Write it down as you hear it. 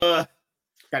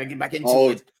Gotta get back into Oh,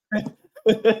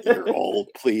 it. you're old,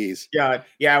 please. Yeah.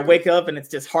 I wake up and it's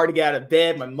just hard to get out of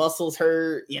bed. My muscles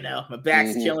hurt. My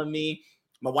back's killing me.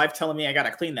 My wife telling me I gotta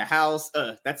clean the house.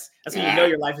 That's when you know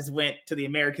your life has went to the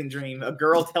American dream. A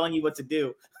girl telling you what to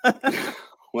do.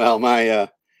 Well,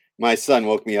 my son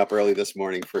woke me up early this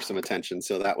morning for some attention,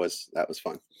 so that was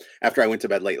fun. After I went to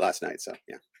bed late last night, so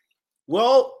yeah.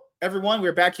 Well, everyone,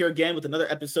 we're back here again with another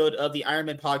episode of the Iron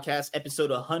Man Podcast, episode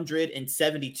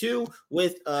 172,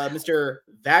 with Mr.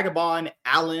 Vagabond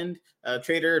Allen,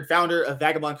 trader and founder of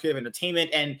Vagabond Creative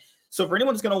Entertainment. And so for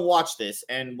anyone who's going to watch this,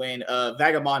 and when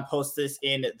Vagabond posts this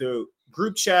in the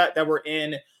group chat that we're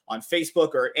in on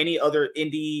Facebook or any other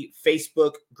indie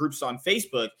Facebook groups on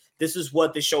Facebook, this is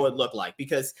what the show would look like.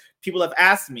 Because people have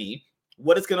asked me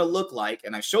what it's going to look like,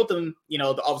 and I showed them,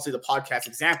 obviously the podcast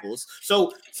examples.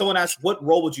 So someone asked, what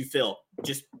role would you fill?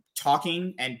 Just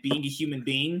talking and being a human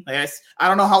being? I guess I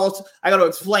don't know how else I got to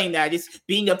explain that. Just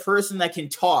being a person that can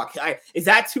talk. Is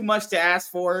that too much to ask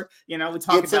for? We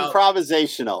talk it's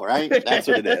improvisational, right? That's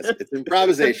what it is. It's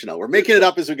improvisational. We're making it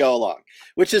up as we go along,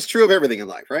 which is true of everything in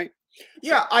life, right?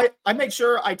 Yeah, I make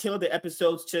sure I tailor the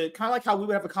episodes to kind of like how we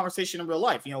would have a conversation in real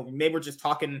life. Maybe we're just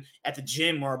talking at the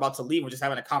gym or about to leave. We're just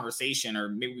having a conversation, or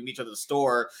maybe we meet each other at the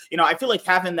store. I feel like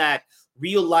having that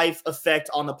real life effect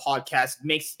on the podcast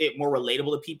makes it more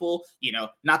relatable to people.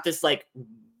 Not this like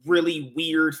really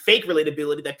weird fake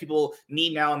relatability that people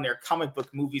need now in their comic book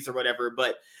movies or whatever.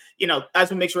 But,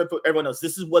 as we make sure everyone knows,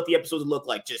 this is what the episodes look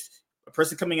like. Just a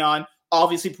person coming on,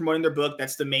 obviously promoting their book.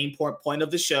 That's the main point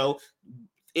of the show.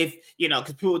 If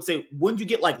because people would say, wouldn't you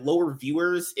get like lower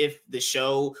viewers if the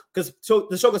show, because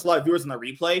the show gets a lot of viewers in the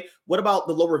replay? What about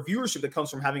the lower viewership that comes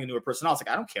from having a newer person? I was like,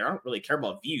 I don't care. I don't really care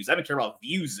about views. I haven't cared about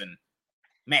views in,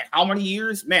 man, how many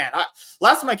years? Man,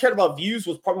 last time I cared about views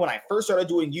was probably when I first started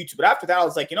doing YouTube. But after that, I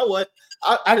was like, you know what?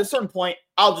 At a certain point,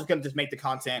 I'm just gonna make the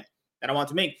content that I want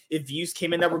to make. If views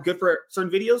came in that were good for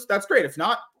certain videos, that's great. If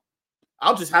not,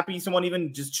 I'll just happy someone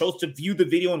even just chose to view the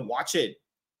video and watch it.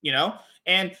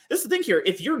 And this is the thing here.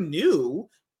 If you're new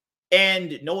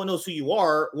and no one knows who you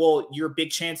are, well, your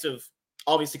big chance of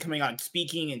obviously coming on and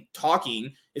speaking and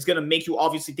talking is going to make you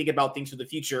obviously think about things for the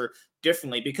future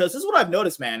differently. Because this is what I've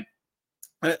noticed, man.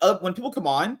 When people come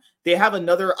on, they have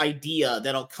another idea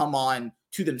that'll come on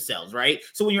to themselves, right?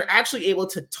 So when you're actually able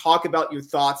to talk about your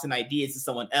thoughts and ideas to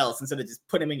someone else instead of just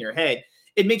putting them in your head,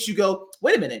 it makes you go,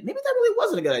 wait a minute, maybe that really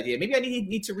wasn't a good idea. Maybe I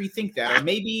need to rethink that. Or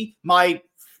maybe my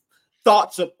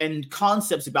thoughts and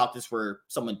concepts about this were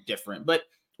someone different. But,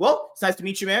 well, it's nice to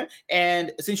meet you, man.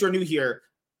 And since you're new here,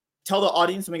 tell the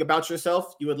audience something about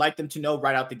yourself you would like them to know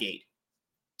right out the gate.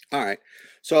 All right.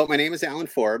 So my name is Alan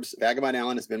Forbes. Vagabond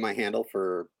Alan has been my handle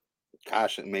for,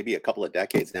 gosh, maybe a couple of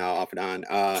decades now, off and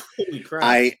on. Holy crap.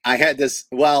 I had this,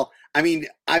 well, I mean,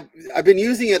 I've been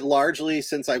using it largely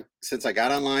since I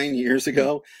got online years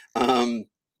ago.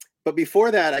 But before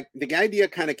that, the idea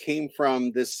kind of came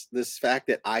from this fact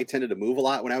that I tended to move a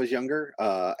lot when I was younger,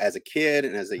 as a kid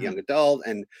and as a young adult.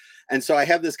 And so I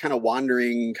have this kind of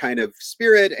wandering kind of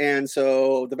spirit. And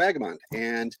so the Vagabond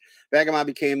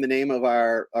became the name of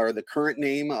the current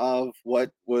name of what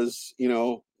was,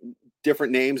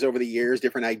 different names over the years,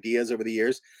 different ideas over the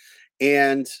years.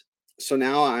 And so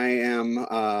now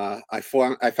I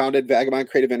founded Vagabond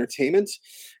Creative Entertainment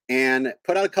and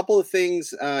put out a couple of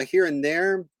things here and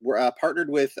there. We're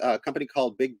partnered with a company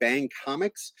called Big Bang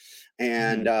Comics,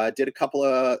 and did a couple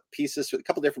of pieces, a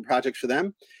couple different projects for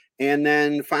them. And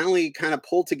then finally kind of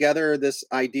pulled together this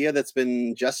idea that's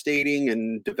been gestating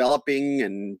and developing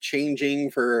and changing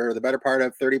for the better part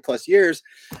of 30 plus years,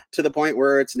 to the point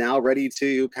where it's now ready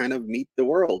to kind of meet the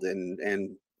world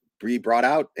and be brought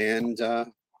out and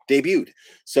debuted.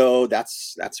 So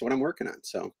that's what I'm working on.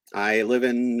 So I live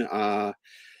in the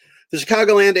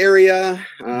Chicagoland area,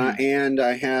 and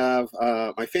I have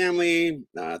my family,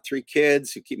 3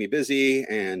 kids who keep me busy,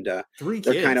 and 3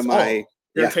 they're kids. kind of my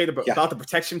You're gonna tell you about the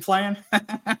protection plan?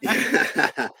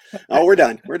 Oh, we're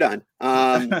done.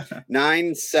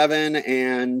 9, 7,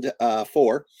 and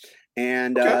 4.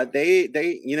 And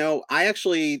they I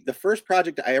actually, the first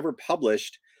project I ever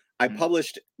published, I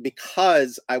published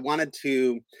because I wanted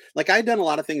to, like, I'd done a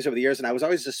lot of things over the years and I was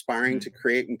always aspiring to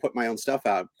create and put my own stuff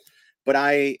out. But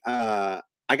I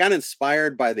got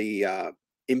inspired by the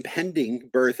impending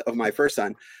birth of my first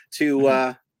son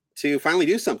to finally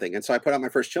do something. And so I put out my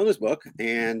first children's book,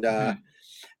 and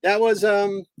that was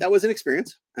an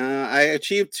experience. I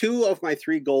achieved 2 of my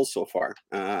 3 goals so far.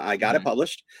 I got it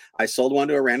published. I sold one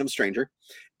to a random stranger,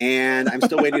 and I'm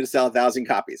still waiting to sell 1,000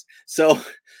 copies. So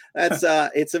that's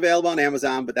it's available on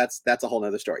Amazon, but that's a whole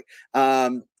nother story.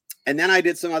 and then I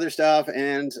did some other stuff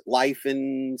and life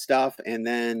and stuff. And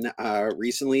then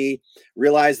recently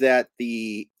realized that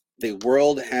the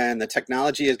world and the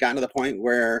technology has gotten to the point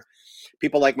where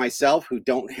people like myself who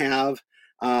don't have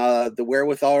the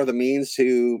wherewithal or the means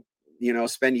to,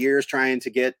 spend years trying to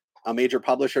get a major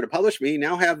publisher to publish me,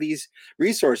 now have these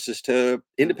resources to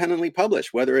independently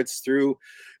publish, whether it's through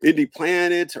Indie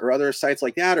Planet or other sites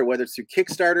like that, or whether it's through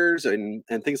Kickstarters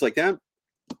and things like that.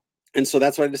 And so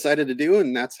that's what I decided to do,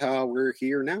 and that's how we're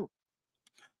here now.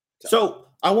 So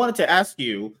I wanted to ask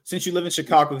you, since you live in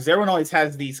Chicago, because everyone always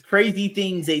has these crazy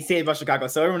things they say about Chicago.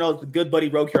 So everyone knows the good buddy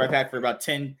Rogue here I've had for about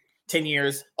 10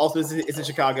 years. Also, is in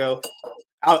Chicago.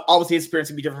 Obviously, his experience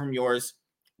can be different from yours.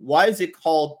 Why is it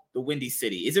called the Windy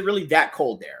City? Is it really that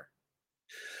cold there?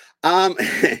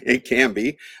 It can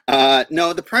be.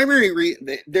 No, the primary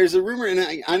there's a rumor,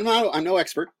 and I'm no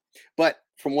expert, but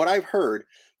from what I've heard,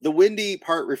 the windy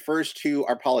part refers to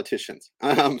our politicians.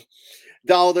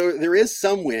 Though there is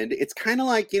some wind, it's kind of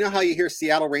like, how you hear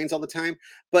Seattle rains all the time,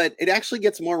 but it actually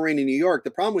gets more rain in New York. The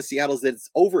problem with Seattle is that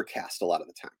it's overcast a lot of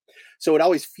the time. So it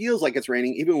always feels like it's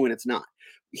raining, even when it's not.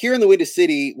 Here in the Windy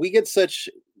City, we get such,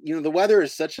 the weather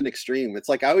is such an extreme. It's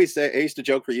like I always say, I used to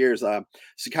joke for years,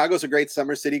 Chicago's a great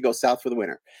summer city, go south for the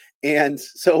winter. And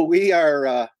so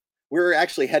we're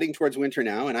actually heading towards winter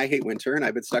now, and I hate winter, and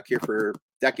I've been stuck here for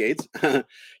decades.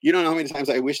 You don't know how many times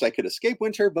I wished I could escape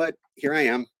winter, but here I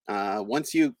am.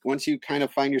 Once you kind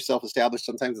of find yourself established,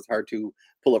 sometimes it's hard to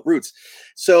pull up roots.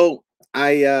 So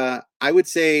I would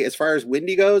say, as far as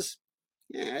windy goes,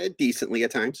 decently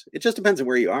at times. It just depends on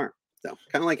where you are. So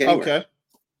kind of like anywhere. Okay.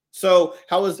 So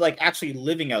how is actually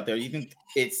living out there? You think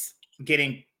it's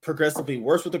getting progressively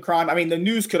worse with the crime? I mean, the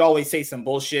news could always say some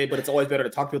bullshit, but it's always better to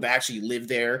talk to people that actually live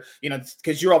there,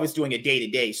 because you're always doing it day to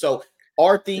day. So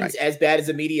are things as bad as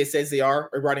the media says they are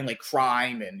regarding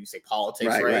crime and you say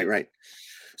politics? Right.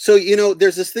 So,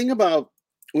 there's this thing about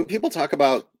when people talk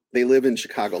about they live in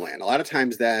Chicagoland, a lot of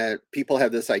times that people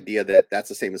have this idea that that's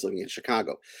the same as living in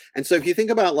Chicago. And so if you think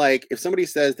about if somebody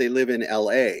says they live in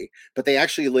LA, but they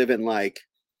actually live in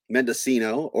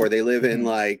Mendocino, or they live in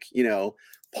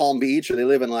Palm Beach, or they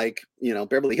live in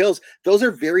Beverly Hills, those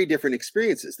are very different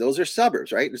experiences. Those are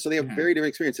suburbs, right? So they have very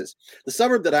different experiences. The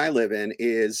suburb that I live in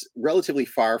is relatively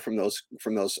far from those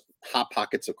hot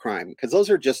pockets of crime, because those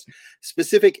are just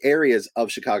specific areas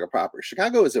of Chicago proper.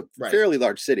 Chicago is a fairly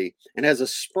large city and has a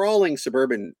sprawling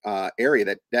suburban area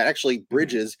that actually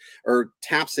bridges or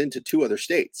taps into two other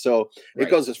states. So it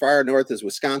goes as far north as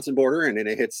Wisconsin border, and then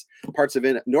it hits parts of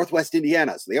Northwest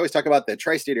Indiana. So they always talk about the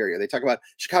tri-state area. They talk about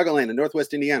Chicagoland and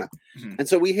Northwest Indiana. And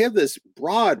so we have this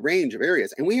broad range of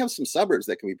areas, and we have some suburbs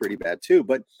that can be pretty bad too.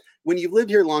 But when you've lived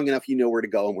here long enough, you know where to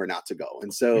go and where not to go.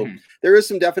 And so there is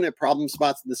some definite problem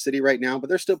spots in the city right now, but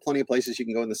there's still plenty of places you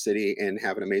can go in the city and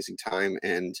have an amazing time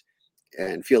and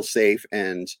feel safe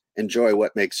and enjoy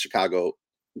what makes Chicago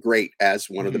great as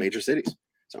one of the major cities.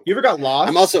 So you ever got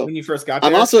lost when you first got there?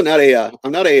 I'm also not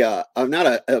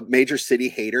a major city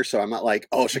hater, so I'm not like,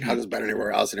 oh, Chicago's better than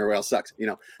everywhere else and everywhere else sucks,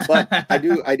 But I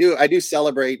do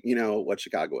celebrate, what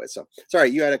Chicago is. So sorry,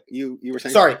 you were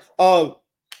saying. Sorry.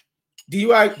 Do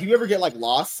you ever get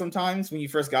lost sometimes when you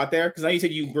first got there? Because I know you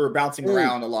said you were bouncing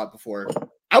around a lot before.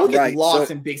 I would get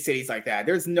lost in big cities like that.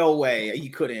 There's no way you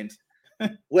couldn't.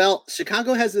 Well,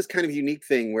 Chicago has this kind of unique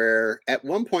thing where at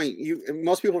one point,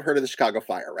 most people have heard of the Chicago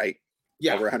Fire, right?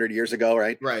 Yeah. Over 100 years ago,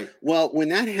 right? Right. Well, when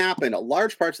that happened,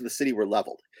 large parts of the city were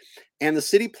leveled. And the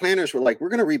city planners were like, we're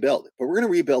going to rebuild, but we're going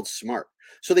to rebuild smart.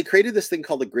 So they created this thing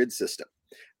called the grid system.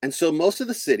 And so most of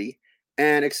the city,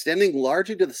 and extending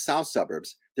largely to the south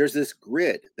suburbs, there's this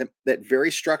grid that very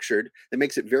structured, that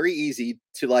makes it very easy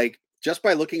to just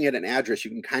by looking at an address, you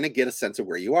can kind of get a sense of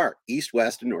where you are, east,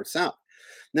 west, and north, south.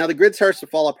 Now, the grid starts to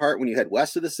fall apart when you head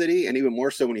west of the city, and even more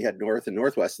so when you head north and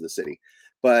northwest of the city,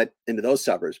 but into those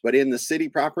suburbs. But in the city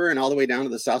proper and all the way down to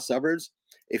the south suburbs,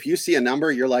 if you see a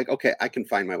number, you're like, okay, I can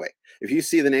find my way. If you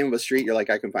see the name of a street, you're like,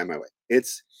 I can find my way.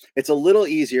 It's a little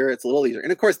easier.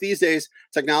 And of course, these days,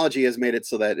 technology has made it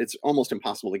so that it's almost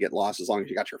impossible to get lost as long as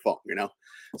you got your phone,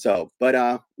 So,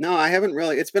 but no, I haven't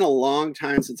really. It's been a long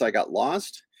time since I got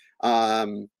lost.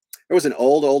 There was an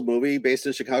old movie based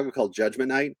in Chicago called Judgment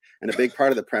Night, and a big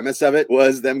part of the premise of it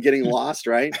was them getting lost,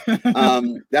 right?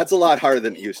 That's a lot harder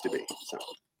than it used to be. So.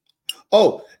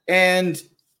 Oh, and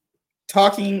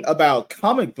talking about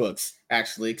comic books,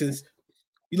 actually, because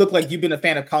you look like you've been a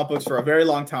fan of comic books for a very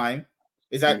long time.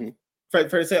 Is that fair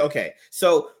to say? Okay.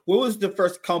 So what was the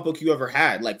first comic book you ever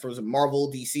had? Was it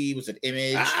Marvel, DC? Was it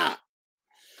Image?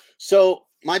 So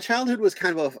my childhood was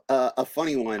kind of a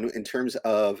funny one in terms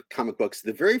of comic books.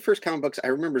 The very first comic books I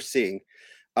remember seeing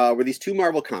were these two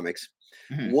Marvel comics.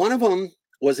 One of them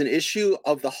was an issue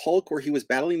of the Hulk where he was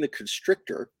battling the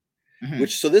Constrictor, Mhm.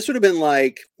 so this would have been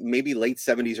like maybe late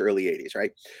 70s, early 80s,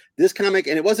 right? This comic,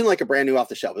 and it wasn't like a brand new off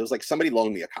the shelf. It was like somebody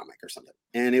loaned me a comic or something.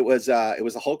 And it was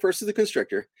the Hulk versus the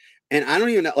Constrictor. And I don't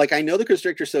even know, like I know the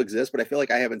Constrictor still exists, but I feel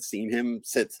like I haven't seen him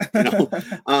since, you know.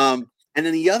 And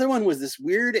then the other one was this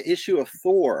weird issue of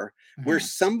Thor where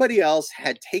somebody else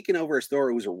had taken over as Thor.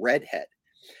 It was a redhead.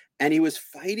 And he was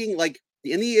fighting, like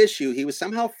in the issue, he was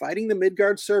somehow fighting the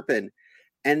Midgard Serpent,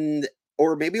 and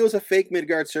or maybe it was a fake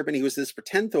Midgard Serpent. He was this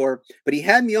pretend Thor, but he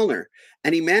had Mjolnir,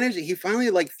 and he finally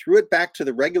like threw it back to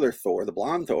the regular Thor, the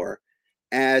blonde Thor,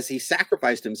 as he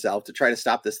sacrificed himself to try to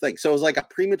stop this thing. So it was like a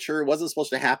premature, it wasn't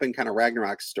supposed to happen kind of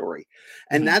Ragnarok story.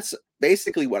 And that's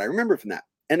basically what I remember from that.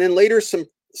 And then later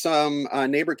some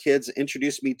neighbor kids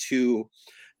introduced me to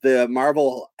the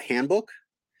Marvel handbook,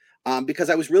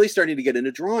 because I was really starting to get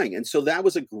into drawing. And so that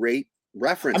was a great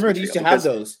reference. I remember they used to have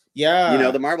those. Yeah. You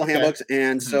know, the Marvel handbooks.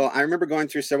 And so I remember going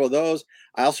through several of those.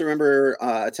 I also remember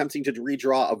attempting to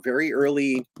redraw a very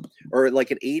early, or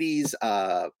like an 80s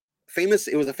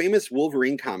it was a famous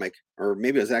Wolverine comic, or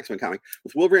maybe it was an X-Men comic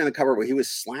with Wolverine on the cover where he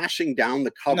was slashing down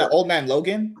the cover. Old Man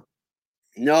Logan?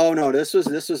 No, this was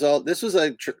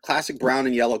a classic brown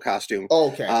and yellow costume.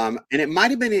 Oh, okay. And it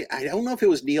might have been, I don't know if it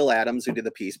was Neil Adams who did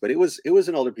the piece, but it was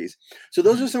an older piece. So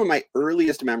those are some of my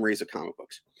earliest memories of comic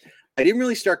books. I didn't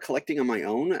really start collecting on my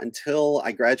own until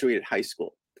I graduated high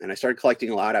school, and I started collecting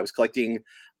a lot. I was collecting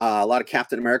a lot of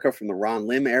Captain America from the Ron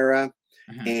Lim era,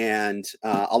 and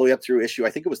all the way up through issue, I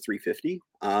think it was 350.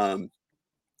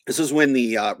 This was when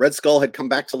the Red Skull had come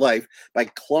back to life by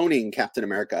cloning Captain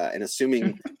America and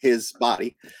assuming his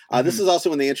body. This is also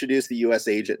when they introduced the U.S.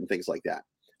 agent and things like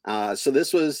that. So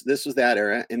this was that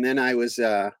era. And then I was,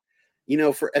 at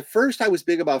first I was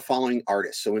big about following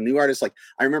artists. So when new artists, like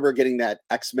I remember getting that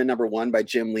X-Men #1 by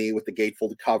Jim Lee with the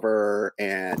gatefold cover,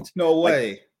 and no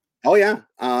way. Oh yeah.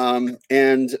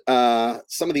 And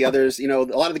some of the others, a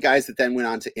lot of the guys that then went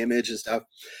on to Image and stuff.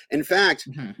 In fact,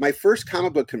 my first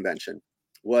comic book convention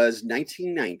was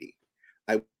 1990.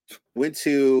 I went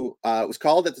to it was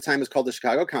called at the time, it was called the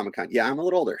Chicago Comic-Con. Yeah, I'm a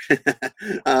little older.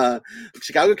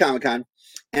 Chicago Comic-Con.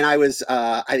 And I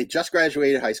had just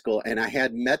graduated high school, and I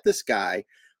had met this guy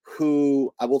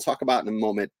who I will talk about in a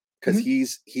moment, because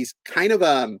he's kind of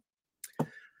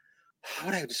how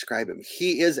would I describe him?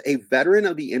 He is a veteran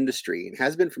of the industry and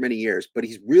has been for many years, but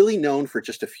he's really known for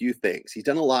just a few things. He's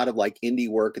done a lot of like indie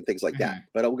work and things like that,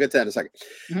 but I'll get to that in a second.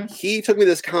 He took me to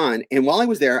this con, and while I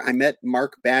was there, I met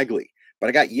Mark Bagley, but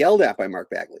I got yelled at by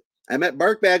Mark Bagley. I met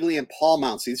Mark Bagley and Paul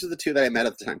Mounts. These are the two that I met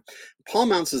at the time. Paul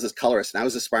Mounts is this colorist, and I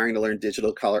was aspiring to learn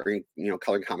digital coloring,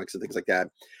 coloring comics and things like that.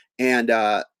 And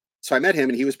so I met him,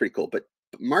 and he was pretty cool. But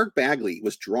Mark Bagley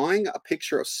was drawing a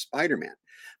picture of Spider-Man.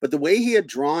 But the way he had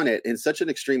drawn it in such an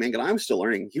extreme angle, I'm still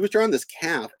learning. He was drawing this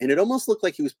calf, and it almost looked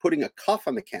like he was putting a cuff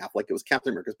on the calf, like it was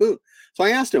Captain America's boot. So I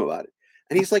asked him about it,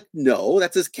 and he's like, "No,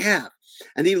 that's his calf."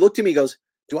 And he looked at me, and goes,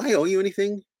 "Do I owe you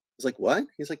anything?" I was like, "What?"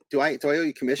 He's like, "Do I owe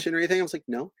you commission or anything?" I was like,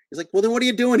 "No." He's like, "Well, then what are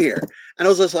you doing here?" And I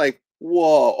was just like,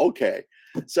 "Whoa, okay."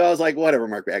 So I was like, "Whatever,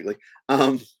 Mark Bagley."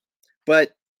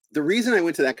 But the reason I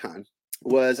went to that con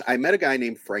was I met a guy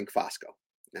named Frank Fosco.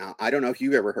 Now, I don't know if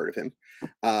you've ever heard of him.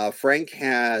 Frank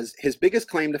has, his biggest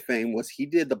claim to fame was he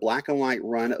did the black and white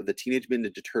run of the Teenage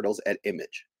Mutant Ninja Turtles at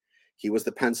Image. He was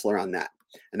the penciler on that.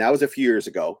 And that was a few years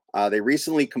ago. They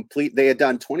recently they had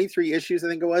done 23 issues, I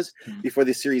think it was, before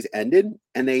the series ended.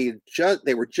 And they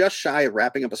were just shy of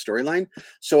wrapping up a storyline.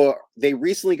 So they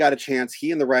recently got a chance,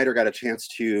 he and the writer got a chance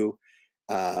to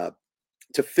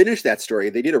finish that story.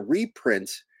 They did a reprint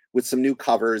with some new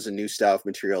covers and new stuff,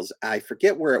 materials. I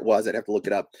forget where it was. I'd have to look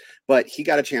it up. But he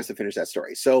got a chance to finish that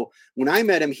story. So when I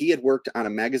met him, he had worked on a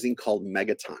magazine called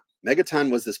Megaton.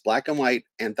 Megaton was this black and white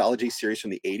anthology series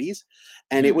from the 80s.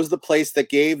 And it was the place that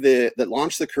that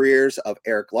launched the careers of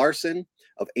Eric Larson,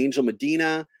 of Angel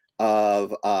Medina,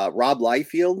 of Rob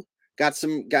Liefeld. Had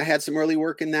some early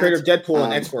work in that. Creator of Deadpool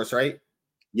and X-Force, right?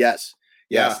 Yes.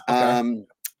 Yeah. Okay.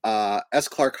 S.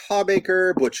 Clark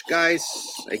Hawbaker, Butch Geis,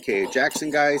 aka Jackson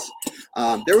Geis.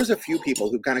 There was a few people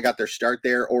who kind of got their start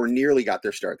there, or nearly got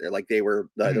their start there. Like that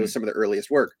was some of the earliest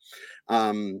work.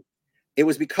 It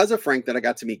was because of Frank that I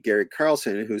got to meet Gary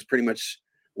Carlson, who's pretty much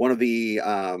one of the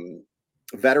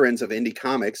veterans of indie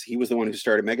comics. He was the one who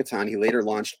started Megaton. He later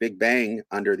launched Big Bang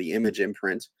under the Image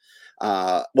imprint.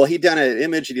 He'd done it at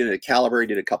Image, he did it at Caliber, he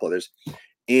did a couple others.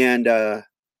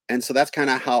 And so that's kind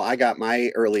of how I got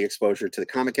my early exposure to the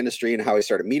comic industry and how I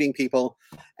started meeting people.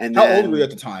 And how old were you at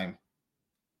the time?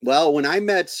 Well, when I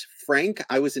met Frank,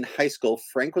 I was in high school.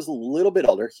 Frank was a little bit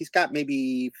older. He's got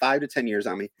maybe 5 to 10 years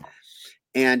on me.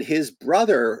 And his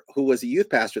brother, who was a youth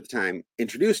pastor at the time,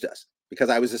 introduced us. because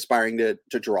I was aspiring to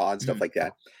draw and stuff Mhm. like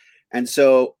that. And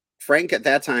so Frank at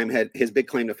that time had his big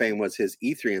claim to fame was his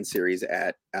Etherian series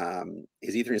at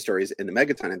his Etherian stories in the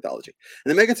Megaton anthology.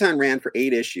 And the Megaton ran for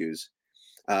 8 issues.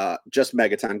 Just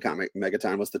Megaton comic.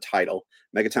 Megaton was the title.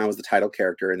 Megaton was the title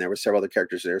character, and there were several other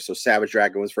characters there. So Savage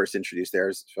Dragon was first introduced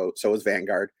there. So was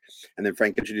Vanguard, and then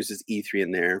Frank introduces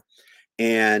Etherian there,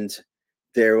 and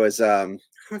there was I don't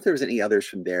know if there was any others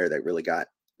from there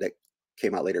that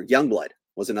came out later. Youngblood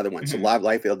was another one. So Live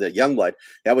Liefeld did Youngblood.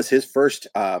 That was his first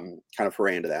kind of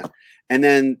foray into that. And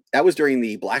then that was during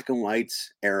the black and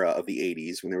whites era of the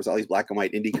 80s when there was all these black and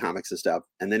white indie comics and stuff.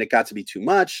 And then it got to be too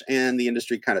much and the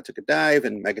industry kind of took a dive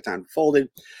and Megaton folded.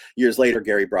 Years later,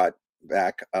 Gary brought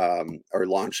back or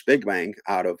launched Big Bang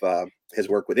out of his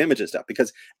work with Image and stuff,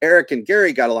 because Eric and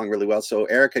Gary got along really well. So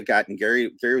Eric had gotten Gary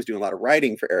was doing a lot of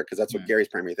writing for Eric because that's what Gary's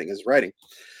primary thing is, writing.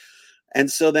 And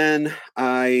so then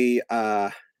I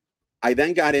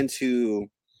then got into,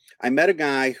 I met a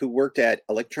guy who worked at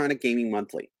Electronic Gaming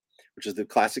Monthly, which is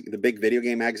the big video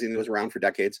game magazine that was around for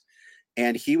decades.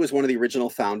 And he was one of the original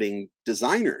founding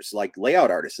designers, like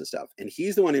layout artists and stuff. And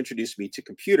he's the one who introduced me to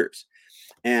computers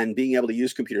and being able to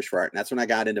use computers for art. And that's when I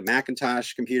got into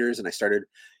Macintosh computers and I started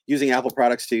using Apple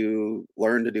products to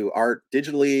learn to do art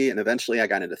digitally. And eventually I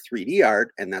got into 3D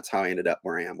art, and that's how I ended up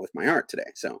where I am with my art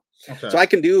today. So I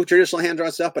can do traditional hand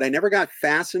drawn stuff, but I never got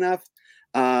fast enough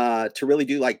to really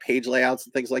do like page layouts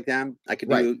and things like that. I could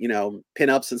do,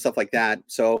 pinups and stuff like that.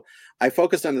 So I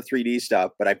focused on the 3D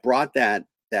stuff, but I brought that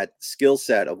skill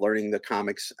set of learning the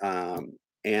comics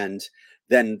and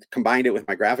then combined it with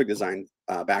my graphic design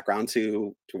background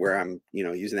to where I'm,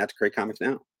 using that to create comics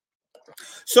now.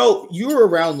 So you were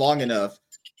around long enough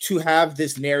to have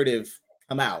this narrative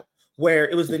come out where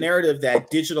it was the narrative that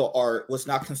digital art was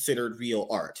not considered real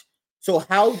art. So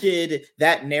how did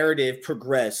that narrative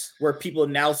progress where people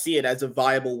now see it as a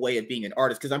viable way of being an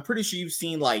artist? Because I'm pretty sure you've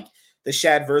seen like the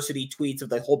Shadversity tweets of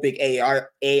the whole big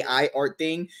AI art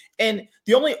thing. And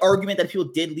the only argument that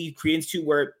people did leave credence to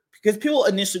were because people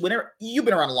initially, whenever you've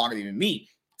been around longer than me,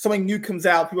 something new comes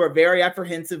out, people are very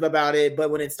apprehensive about it.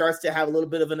 But when it starts to have a little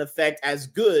bit of an effect as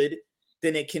good,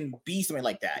 then it can be something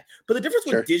like that. But the difference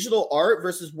with digital art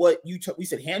versus what we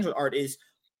said hand-drawn art is,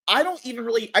 I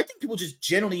think people just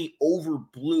generally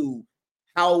overblew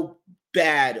how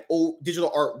bad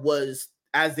digital art was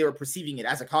as they were perceiving it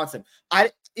as a concept.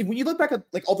 When you look back at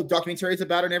like all the documentaries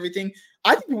about it and everything,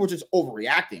 I think people were just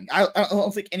overreacting. I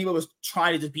don't think anyone was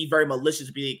trying to just be very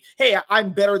malicious, be like, hey,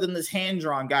 I'm better than this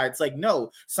hand-drawn guy. It's like, no,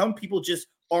 some people just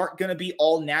aren't going to be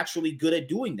all naturally good at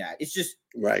doing that. It's just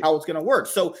how it's going to work.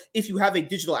 So if you have a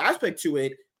digital aspect to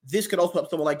it, this could also help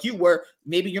someone like you where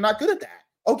maybe you're not good at that.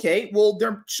 Okay, well,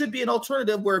 there should be an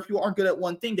alternative where if you aren't good at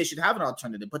one thing, they should have an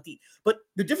alternative. But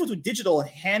the difference with digital and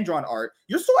hand-drawn art,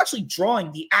 you're still actually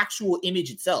drawing the actual image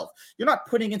itself. You're not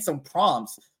putting in some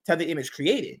prompts to have the image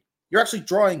created. You're actually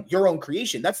drawing your own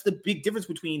creation. That's the big difference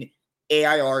between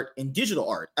AI art and digital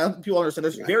art. I don't think people understand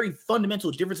there's very fundamental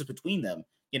differences between them.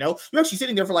 You're actually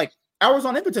sitting there for like hours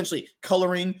on end, potentially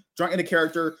coloring, drawing in a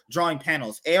character, drawing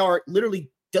panels. AR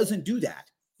literally doesn't do that,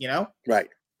 Right.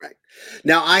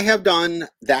 Now I have done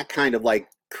that kind of like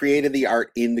created the art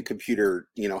in the computer,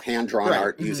 hand-drawn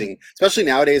art using, especially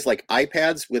nowadays, like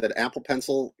iPads with an Apple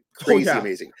Pencil, crazy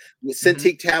amazing. With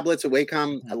Cintiq tablets at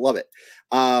Wacom, I love it.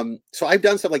 So I've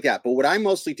done stuff like that. But what I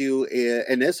mostly do is,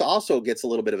 and this also gets a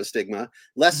little bit of a stigma,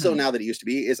 less so now that it used to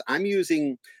be, is I'm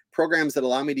using programs that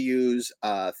allow me to use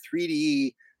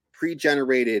 3D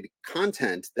pre-generated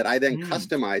content that I then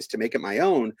customize to make it my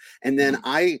own. And then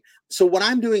so what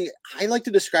I'm doing, I like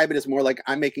to describe it as more like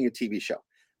I'm making a TV show.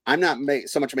 I'm not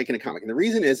so much making a comic. And the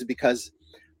reason is because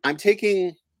I'm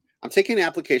taking an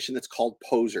application that's called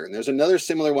Poser. And there's another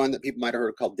similar one that people might have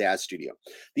heard called Daz Studio.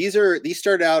 These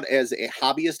started out as a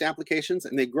hobbyist applications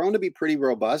and they've grown to be pretty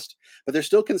robust, but they're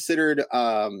still considered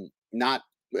not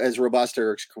as robust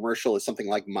or commercial as something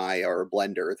like Maya or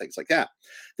Blender or things like that.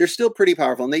 They're still pretty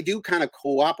powerful and they do kind of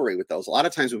cooperate with those. A lot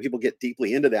of times when people get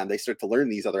deeply into them, they start to learn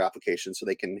these other applications so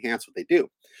they can enhance what they do.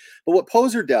 But what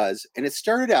Poser does, and it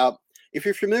started out, if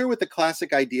you're familiar with the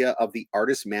classic idea of the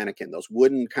artist mannequin, those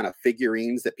wooden kind of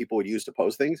figurines that people would use to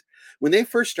pose things, when they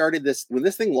first started this, when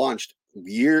this thing launched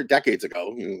decades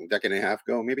ago, decade and a half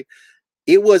ago, maybe,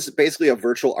 it was basically a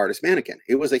virtual artist mannequin.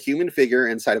 It was a human figure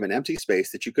inside of an empty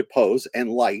space that you could pose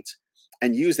and light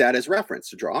and use that as reference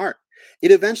to draw art.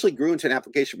 It eventually grew into an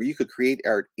application where you could create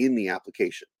art in the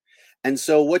application. And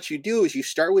so what you do is you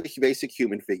start with a basic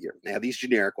human figure. They have these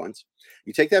generic ones.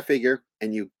 You take that figure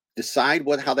and you decide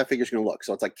how that figure's going to look.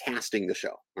 So it's like casting the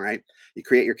show. All right. You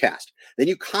create your cast. Then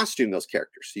you costume those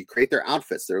characters. So you create their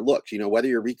outfits, their looks, whether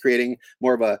you're recreating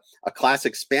more of a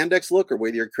classic spandex look or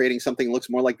whether you're creating something that looks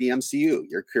more like the MCU,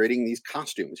 you're creating these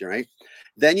costumes, right?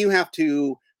 Then you have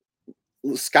to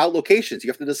scout locations. You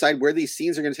have to decide where these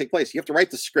scenes are going to take place. You have to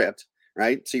write the script,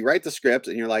 right? So you write the script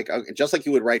and you're like, okay, just like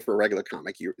you would write for a regular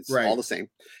comic, it's all the same.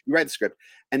 You write the script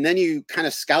and then you kind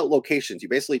of scout locations. You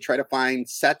basically try to find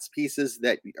sets pieces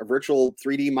that are virtual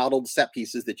 3D modeled set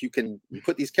pieces that you can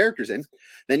put these characters in.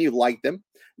 Then you light them.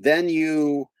 Then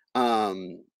you,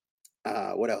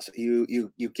 what else?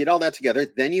 You get all that together.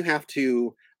 Then you have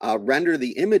to render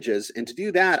the images. And to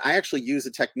do that, I actually use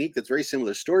a technique that's very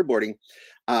similar to storyboarding,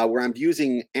 where I'm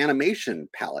using animation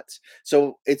palettes.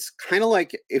 So it's kind of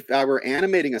like if I were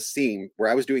animating a scene where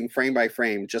I was doing frame by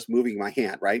frame, just moving my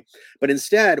hand, right? But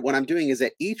instead, what I'm doing is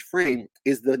that each frame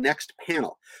is the next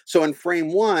panel. So in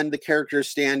frame 1, the character is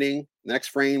standing. The next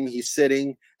frame, he's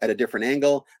sitting at a different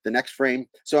angle. The next frame.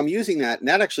 So I'm using that, and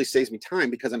that actually saves me time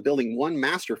because I'm building one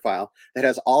master file that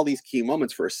has all these key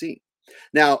moments for a scene.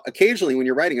 Now, occasionally when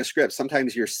you're writing a script,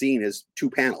 sometimes your scene is 2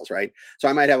 panels, right? So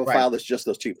I might have a file that's just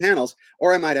those 2 panels,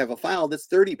 or I might have a file that's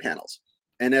 30 panels,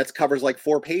 and that covers like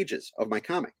 4 pages of my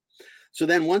comic. So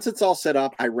then once it's all set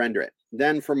up, I render it.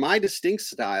 Then for my distinct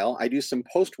style, I do some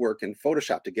post work in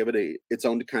Photoshop to give it its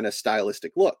own kind of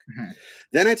stylistic look.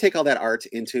 Then I take all that art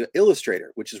into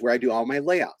Illustrator, which is where I do all my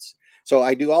layouts. So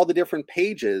I do all the different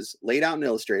pages laid out in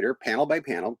Illustrator, panel by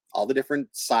panel, all the different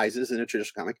sizes in a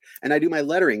traditional comic, and I do my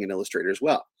lettering in Illustrator as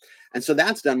well. And so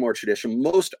that's done more traditional.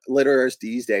 Most letterers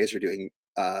these days are doing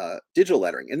digital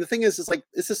lettering. And the thing is,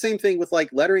 it's the same thing with like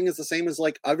lettering is the same as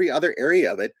like every other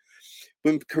area of it.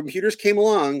 When computers came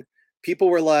along, people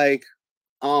were like,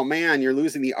 oh man, you're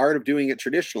losing the art of doing it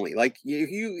traditionally. Like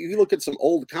you look at some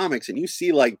old comics and you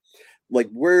see like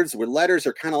words where letters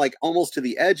are kind of like almost to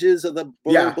the edges of the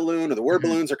word balloon, or the word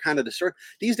balloons are kind of distorted.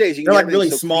 These days, they're like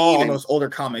really small on those older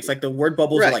comics. Like the word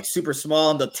bubbles are like super small,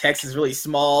 and the text is really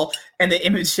small, and the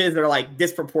images are like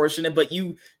disproportionate. But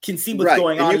you can see what's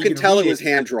going on. And you can tell it was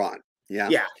hand drawn. Yeah.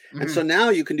 Mm-hmm. And so now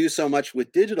you can do so much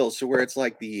with digital, so where it's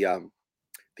like the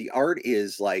art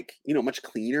is like much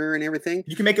cleaner and everything.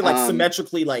 You can make it like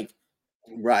symmetrically like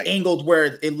angled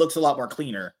where it looks a lot more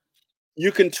cleaner.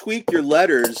 You can tweak your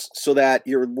letters so that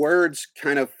your words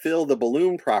kind of fill the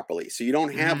balloon properly. So you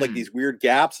don't have like these weird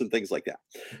gaps and things like that.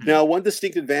 Now, one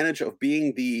distinct advantage of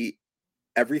being the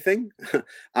everything,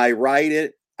 I write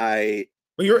it,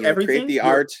 you're everything. Create the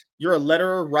art. You're a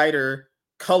letterer, writer,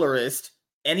 colorist,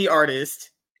 and the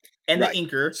artist, and the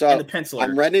inker, and the penciler.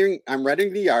 I'm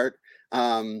rendering the art,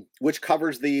 which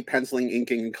covers the penciling,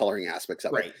 inking, and coloring aspects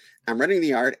of it. I'm writing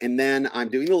the art, and then I'm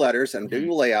doing the letters, I'm doing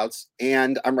the layouts,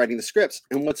 and I'm writing the scripts.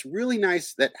 And what's really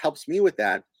nice that helps me with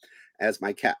that, as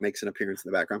my cat makes an appearance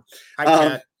in the background.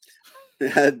 Hi,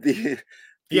 cat.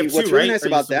 What's really nice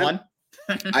about that,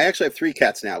 I actually have 3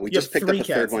 cats now. We just picked up a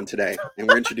third one today, and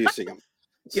we're introducing them.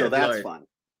 So that's fun.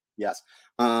 Yes.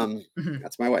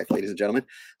 That's my wife, ladies and gentlemen.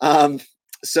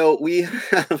 So we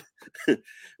have,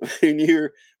 when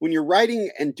you're writing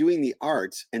and doing the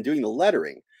art and doing the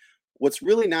lettering, what's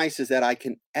really nice is that I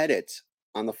can edit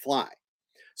on the fly.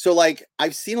 So like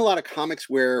I've seen a lot of comics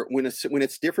where when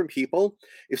it's different people,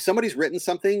 if somebody's written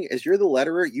something, as you're the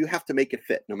letterer, you have to make it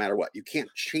fit no matter what. You can't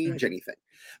change anything.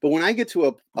 But when I get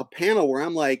to a panel where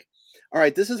I'm like, all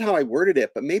right, this is how I worded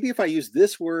it, but maybe if I use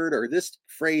this word or this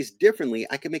phrase differently,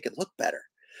 I can make it look better.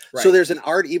 So there's an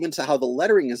art even to how the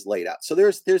lettering is laid out. So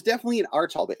there's definitely an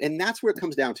art to all of it. And that's where it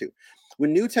comes down to.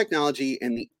 When new technology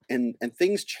and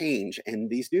things change and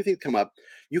these new things come up,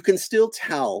 you can still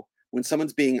tell when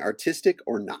someone's being artistic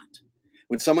or not,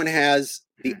 when someone has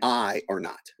the eye or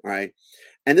not. All right.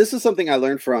 And this is something I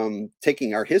learned from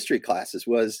taking art history classes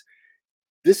was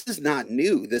this is not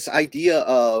new. This idea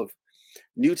of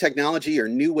new technology or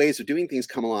new ways of doing things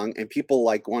come along and people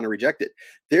like want to reject it.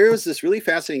 There was this really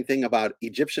fascinating thing about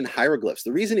Egyptian hieroglyphs.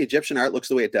 The reason Egyptian art looks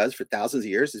the way it does for thousands of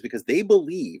years is because they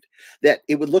believed that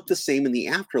it would look the same in the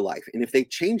afterlife. And if they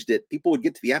changed it, people would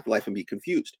get to the afterlife and be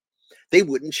confused. They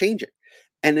wouldn't change it.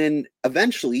 And then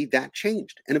eventually that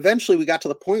changed. And eventually we got to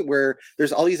the point where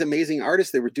there's all these amazing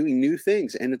artists that were doing new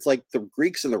things. And it's like the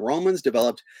Greeks and the Romans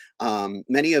developed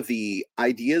many of the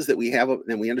ideas that we have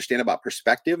and we understand about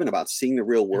perspective and about seeing the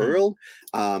real world.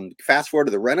 Fast forward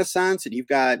to the Renaissance, and you've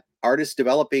got artists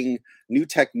developing new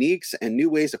techniques and new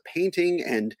ways of painting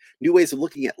and new ways of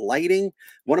looking at lighting.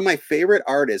 One of my favorite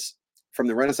artists from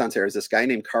the Renaissance era is this guy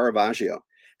named Caravaggio.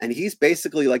 And he's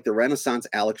basically like the Renaissance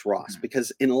Alex Ross,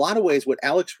 because in a lot of ways, what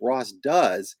Alex Ross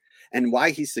does and why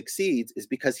he succeeds is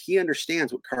because he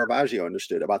understands what Caravaggio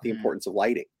understood about the importance of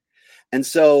lighting. And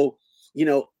so, you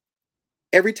know,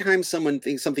 every time someone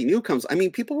thinks something new comes, I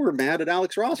mean, people were mad at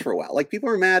Alex Ross for a while. Like people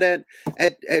were mad at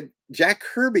Jack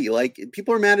Kirby. Like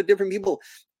people are mad at different people.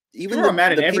 Even People are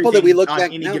mad the at people that we look on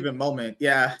back any now, given moment.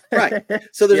 Yeah. right.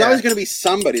 So there's Yeah. always going to be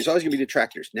somebody. There's always going to be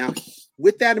detractors. Now,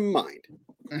 with that in mind,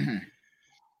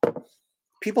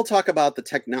 people talk about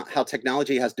how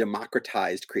technology has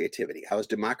democratized creativity, how it's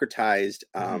democratized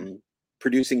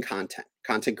producing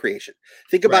content creation.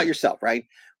 Think about yourself, right?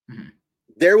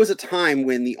 There was a time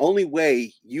when the only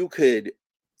way you could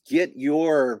get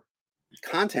your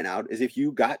content out is if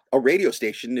you got a radio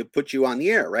station to put you on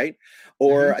the air, right?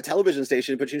 Or a television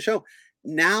station to put you in a show.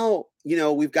 Now, you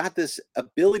know, we've got this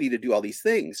ability to do all these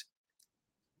things.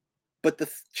 But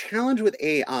the challenge with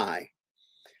AI,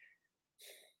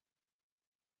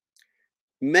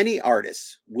 many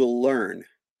artists will learn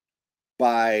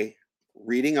by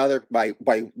reading by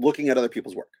looking at other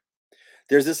people's work.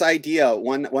 There's this idea,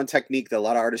 one technique that a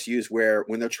lot of artists use, where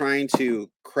when they're trying to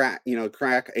crack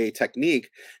a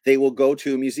technique, they will go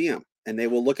to a museum and they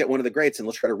will look at one of the greats and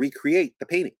they'll try to recreate the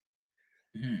painting.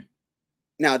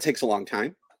 Now it takes a long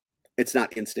time. It's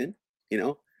not instant, you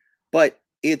know, but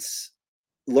it's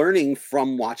learning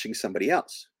from watching somebody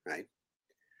else, right?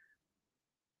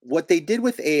 What they did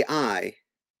with AI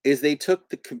is they took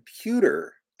the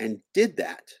computer and did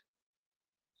that.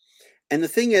 And the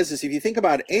thing is if you think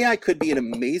about it, AI could be an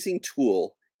amazing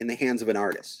tool in the hands of an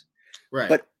artist. Right.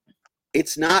 But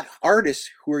it's not artists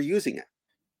who are using it.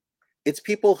 It's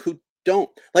people who don't.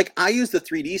 Like, I use the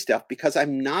 3D stuff because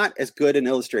I'm not as good an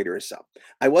illustrator as some.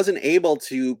 I wasn't able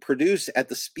to produce at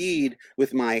the speed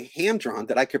with my hand drawn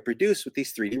that I could produce with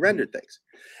these 3D rendered things.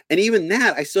 And even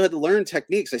that, I still had to learn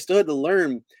techniques. I still had to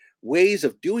learn ways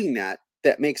of doing that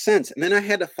make sense. And then I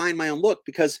had to find my own look,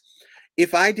 because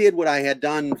if I did what I had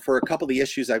done for a couple of the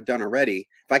issues I've done already,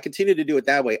 if I continued to do it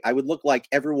that way, I would look like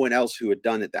everyone else who had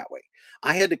done it that way.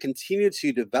 I had to continue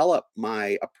to develop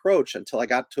my approach until I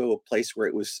got to a place where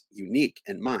it was unique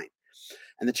and mine.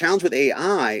 And the challenge with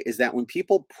AI is that when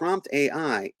people prompt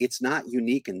AI, it's not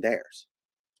unique in theirs.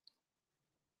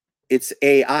 It's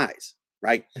AI's,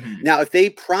 right? Now, if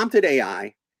they prompted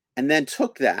AI and then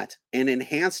took that and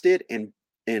enhanced it and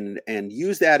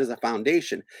use that as a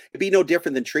foundation, it'd be no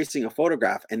different than tracing a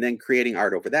photograph and then creating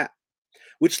art over that,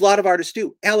 which a lot of artists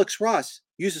do. Alex Ross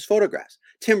uses photographs.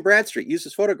 Tim Bradstreet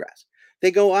uses photographs. They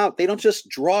go out, they don't just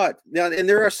draw it. Now, and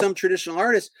there are some traditional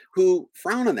artists who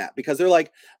frown on that because they're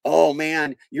like, oh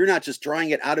man, you're not just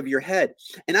drawing it out of your head.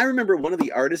 And I remember one of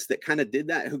the artists that kind of did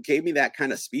that, who gave me that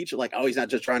kind of speech, like, oh, he's not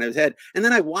just drawing out of his head. And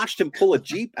then I watched him pull a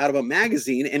Jeep out of a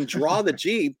magazine and draw the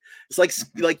Jeep. It's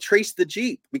like trace the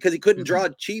Jeep, because he couldn't draw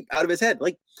a Jeep out of his head.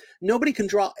 Like, nobody can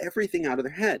draw everything out of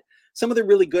their head. Some of the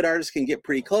really good artists can get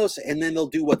pretty close, and then they'll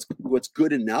do what's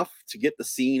good enough to get the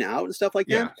scene out and stuff like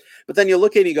that. But then you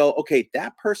look at it and you go, okay,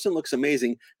 that person looks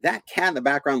amazing. That cat in the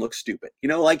background looks stupid. You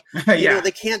know, like, you know,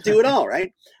 they can't do it all,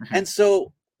 right? And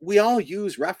so we all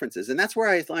use references. And that's where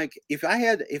I was like, if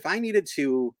I needed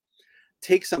to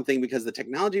take something because the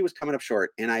technology was coming up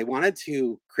short and I wanted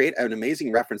to create an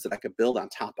amazing reference that I could build on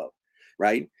top of,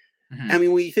 right? I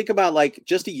mean, when you think about like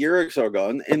just a year or so ago,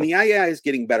 and the AI is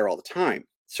getting better all the time.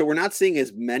 So we're not seeing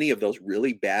as many of those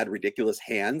really bad, ridiculous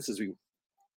hands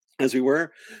as we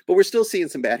were, but we're still seeing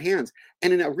some bad hands.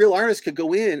 And then a real artist could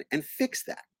go in and fix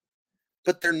that,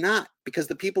 but they're not, because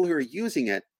the people who are using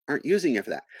it aren't using it for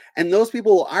that. And those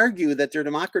people will argue that they're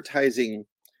democratizing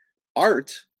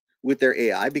art with their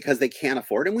AI because they can't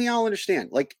afford. And we all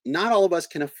understand, like, not all of us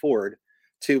can afford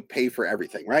to pay for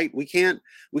everything, right? We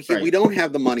don't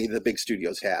have the money the big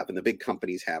studios have and the big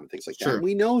companies have and things like that.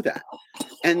 We know that.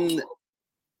 And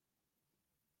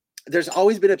there's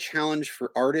always been a challenge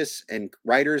for artists and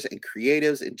writers and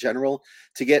creatives in general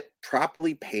to get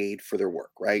properly paid for their work,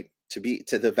 right? To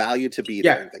the value to be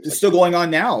there. And things it's still going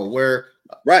on now, where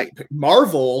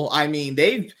Marvel, I mean,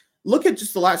 they've look at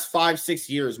just the last 5-6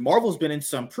 years. Marvel's been in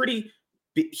some pretty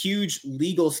huge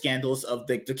legal scandals of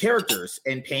the characters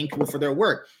and paying people for their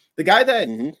work. The guy that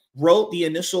wrote the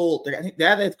initial, I think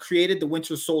that created the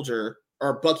Winter Soldier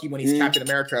or Bucky when he's Captain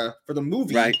America for the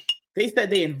movie, they said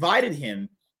they invited him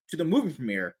to the movie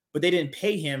premiere, but they didn't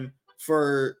pay him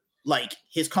for like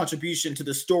his contribution to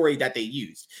the story that they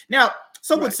used. Now,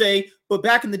 some would say, but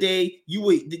back in the day,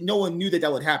 no one knew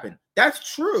that would happen.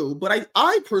 That's true, but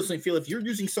I personally feel if you're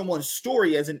using someone's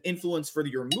story as an influence for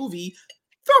your movie,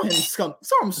 throw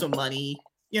him some money.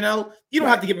 You know, you don't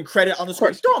have to give him credit on the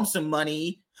story. Throw him some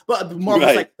money. But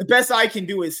Marvel's like, the best I can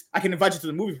do is I can invite you to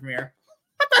the movie premiere.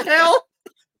 What the hell?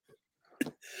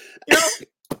 You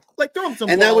know, like throw him some.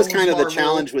 And that was kind of the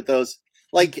challenge with those.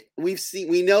 Like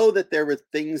we know that there were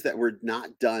things that were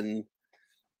not done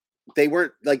they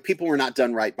weren't like, people were not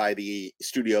done right by the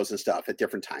studios and stuff at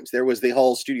different times. There was the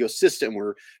whole studio system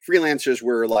where freelancers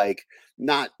were like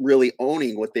not really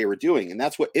owning what they were doing, and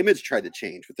that's what Image tried to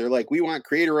change. But they're like, we want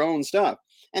creator owned stuff,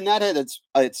 and that had its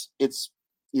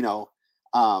you know,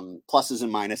 pluses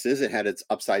and minuses. It had its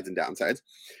upsides and downsides,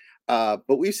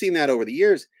 but we've seen that over the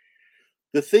years.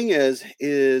 The thing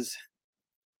is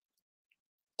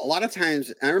a lot of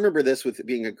times, I remember this with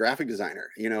being a graphic designer,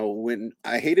 you know, when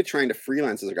I hated trying to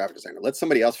freelance as a graphic designer. Let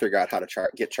somebody else figure out how to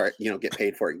get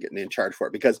paid for it and get in charge for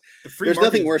it, because there's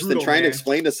nothing worse than trying to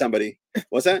explain to somebody.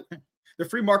 What's that? The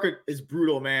free market is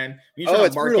brutal, man. You try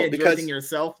to market because everything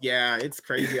yourself. Yeah, it's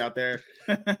crazy out there.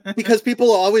 Because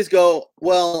people always go,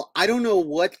 well, I don't know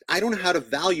how to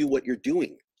value what you're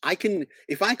doing.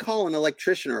 If I call an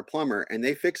electrician or a plumber and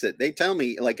they fix it, they tell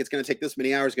me like, it's going to take this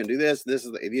many hours, going to do this. These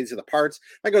are the parts.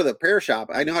 If I go to the repair shop,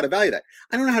 I know how to value that.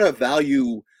 I don't know how to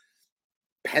value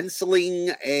penciling.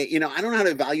 I don't know how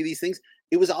to value these things.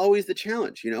 It was always the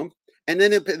challenge, you know? And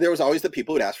then there was always the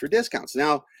people who'd ask for discounts.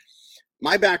 Now,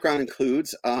 my background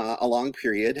includes a long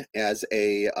period as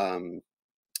in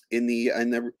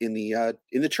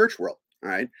the church world. All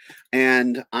right.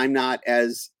 And I'm not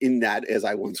as in that as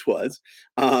I once was.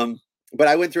 But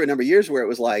I went through a number of years where it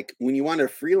was like, when you want to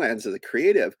freelance as a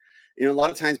creative, you know, a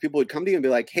lot of times people would come to you and be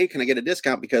like, hey, can I get a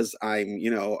discount because I'm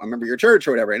a member of your church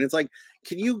or whatever? And it's like,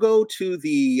 can you go to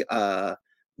the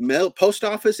post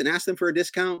office and ask them for a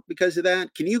discount because of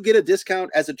that? Can you get a discount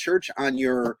as a church on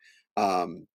your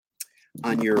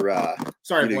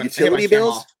utility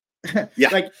bills? Yeah,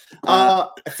 like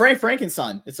Frank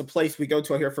Frankenson. It's a place we go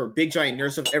to here for a big giant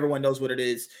nursery. Everyone knows what it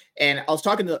is. And I was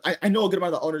talking to I know a good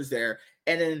amount of the owners there,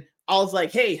 and then I was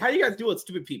like, hey, how do you guys do it,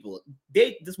 stupid people?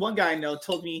 This one guy I know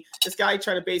told me this guy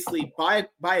tried to basically buy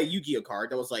a Yu-Gi-Oh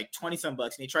card that was like 20 some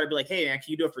bucks, and he tried to be like, hey man,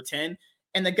 can you do it for 10?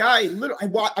 And the guy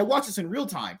literally, I watched this in real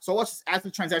time, so I watched this as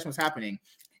the transaction was happening,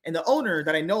 and the owner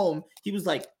that I know him, he was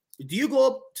like, do you go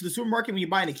up to the supermarket when you're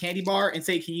buying a candy bar and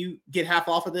say, can you get half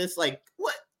off of this? Like,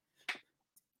 what?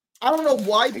 I don't know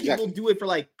why people do it for,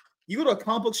 like, you go to a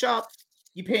comic book shop,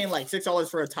 you paying like $6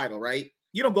 for a title, right?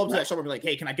 You don't go up to that shop and be like,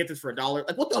 hey, can I get this for $1?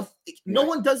 Like, what the? No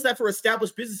one does that for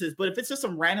established businesses. But if it's just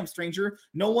some random stranger,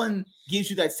 no one gives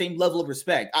you that same level of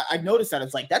respect. I've noticed that.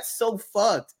 It's like, that's so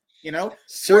fucked, you know?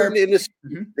 Certain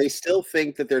industries, they still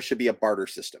think that there should be a barter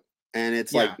system. And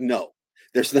it's like, no.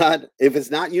 There's not. If it's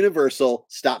not universal,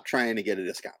 stop trying to get a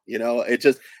discount. You know, it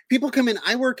just, people come in.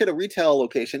 I work at a retail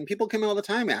location. People come in all the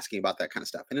time asking about that kind of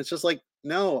stuff. And it's just like,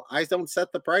 no, I don't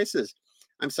set the prices.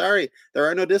 I'm sorry. There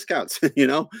are no discounts, you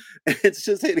know, it's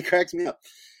just, it cracks me up.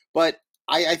 But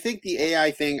I think the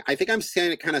AI thing, I think I'm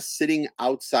kind of sitting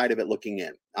outside of it looking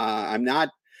in. I'm not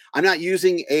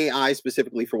using AI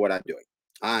specifically for what I'm doing.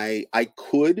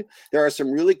 There are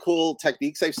some really cool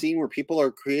techniques I've seen where people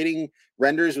are creating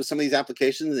renders with some of these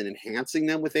applications and enhancing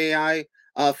them with AI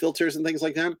filters and things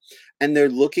like that. And they're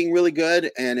looking really good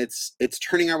and it's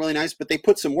turning out really nice, but they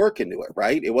put some work into it,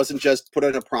 right? It wasn't just put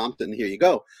in a prompt and here you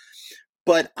go.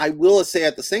 But I will say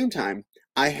at the same time,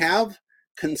 I have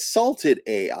consulted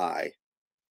AI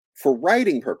for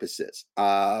writing purposes.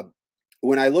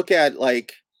 When I look at,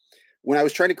 like, when I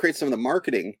was trying to create some of the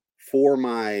marketing for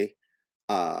my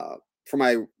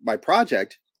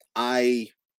project, I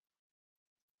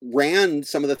ran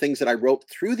some of the things that I wrote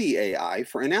through the AI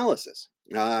for analysis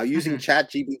using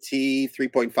ChatGPT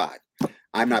 3.5.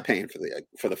 I'm not paying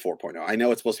for the 4.0. I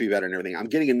know it's supposed to be better and everything. I'm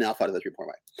getting enough out of the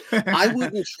 3.5. I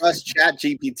wouldn't trust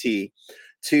ChatGPT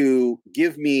to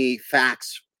give me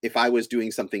facts if I was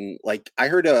doing something. Like, I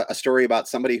heard a story about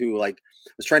somebody who, like,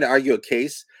 was trying to argue a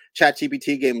case.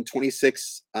 ChatGPT gave him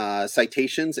 26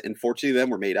 citations and 14 of them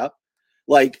were made up.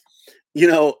 Like, you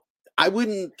know, I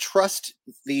wouldn't trust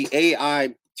the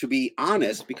AI to be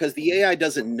honest because the AI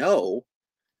doesn't know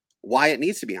why it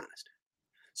needs to be honest.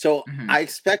 So I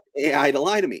expect AI to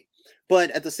lie to me.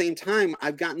 But at the same time,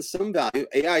 I've gotten some value.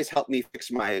 AI has helped me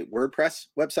fix my WordPress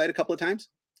website a couple of times,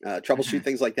 troubleshoot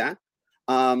things like that.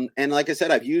 And like I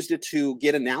said, I've used it to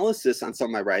get analysis on some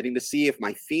of my writing to see if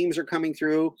my themes are coming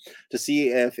through, to see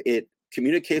if it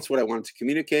communicates what I want it to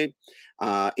communicate.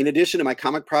 In addition to my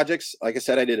comic projects, like I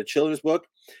said, I did a children's book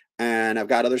and I've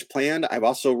got others planned. I've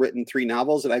also written 3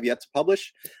 novels that I've yet to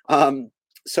publish.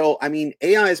 So, I mean,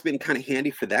 AI has been kind of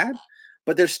handy for that,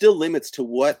 but there's still limits to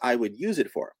what I would use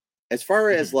it for. As far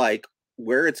as like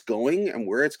where it's going and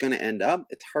where it's going to end up,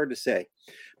 it's hard to say.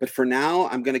 But for now,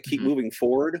 I'm going to keep moving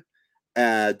forward,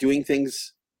 doing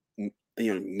things,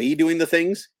 me doing the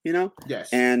things,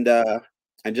 and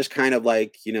just kind of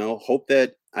like, hope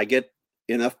that I get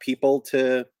enough people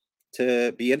to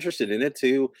be interested in it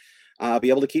to be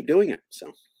able to keep doing it.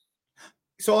 So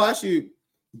I'll ask you,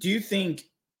 do you think,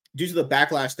 due to the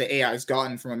backlash that AI has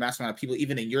gotten from a mass amount of people,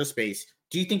 even in your space,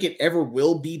 do you think it ever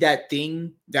will be that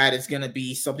thing that is going to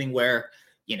be something where,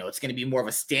 it's going to be more of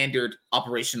a standard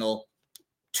operational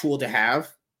tool to have?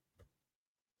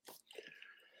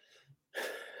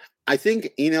 I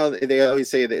think, they always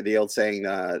say the old saying,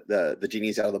 the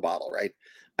genie's out of the bottle, right?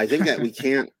 I think that we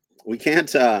can't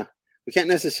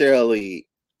necessarily,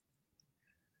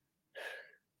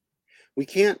 we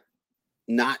can't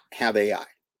not have AI,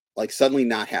 like suddenly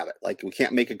not have it. Like we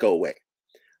can't make it go away.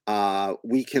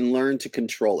 We can learn to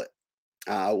control it,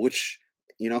 which,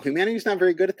 humanity's not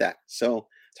very good at that. So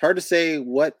it's hard to say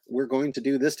what we're going to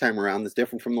do this time around that's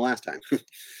different from the last time.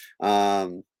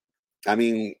 I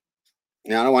mean, I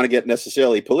don't want to get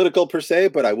necessarily political per se,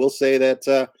 but I will say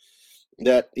that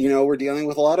we're dealing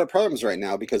with a lot of problems right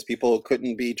now because people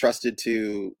couldn't be trusted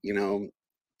to,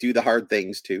 do the hard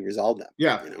things to resolve them.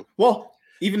 Yeah. Well,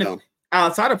 even if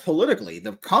outside of politically,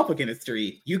 the comic book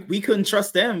industry, we couldn't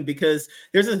trust them because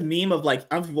there's this meme of like,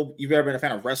 I don't know if you've ever been a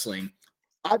fan of wrestling,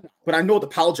 but I know what the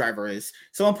pile driver is.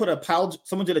 Someone did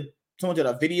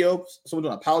a video, someone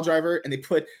doing a pile driver, and they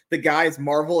put the guys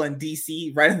Marvel and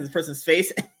DC right in this person's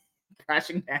face,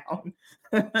 crashing down.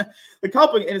 The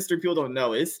comic book industry, people don't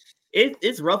know,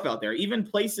 it's rough out there. Even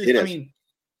places,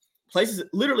 places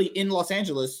literally in Los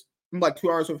Angeles, like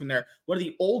 2 hours away from there, one of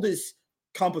the oldest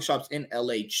comic book shops in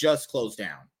LA just closed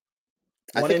down.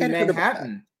 One in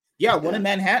Manhattan. Yeah, one in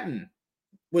Manhattan,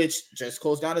 which just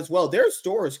closed down as well. Their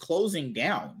store is closing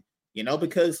down,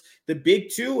 because the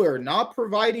big two are not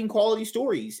providing quality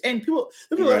stories. And people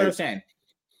don't understand.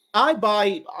 I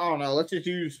buy, I don't know, let's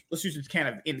use this can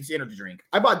of energy drink.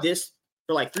 I bought this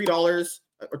for like $3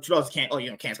 or $2 a can. Oh,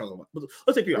 cans.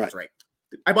 Let's say $3, right?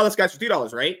 I bought this guys for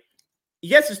 $3, right?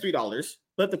 Yes, it's $3,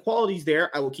 but if the quality's there,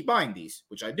 I will keep buying these,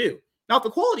 which I do. Now, if the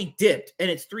quality dipped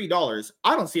and it's $3,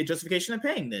 I don't see a justification in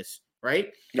paying this,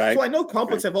 right? So I know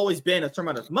comic books have always been a certain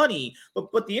amount of money,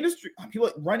 but the industry, people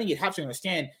running it have to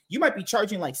understand, you might be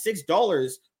charging like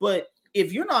 $6, but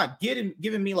if you're not giving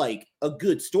me like a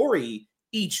good story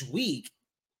each week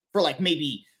for like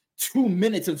maybe 2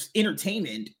 minutes of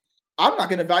entertainment, I'm not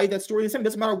going to value that story the same. It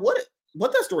doesn't matter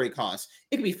what that story costs.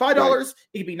 It could be $5,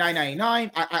 it could be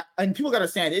 $9.99. And people got to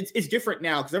understand it's different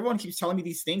now because everyone keeps telling me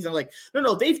these things. I'm like,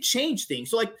 no, they've changed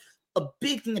things. So like a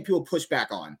big thing that people push back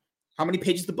on, how many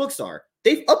pages the books are.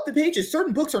 They've upped the pages.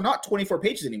 Certain books are not 24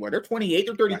 pages anymore. They're 28,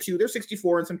 they're 32, they're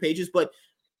 64 in some pages. But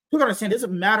people got to understand it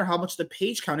doesn't matter how much the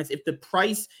page count is if the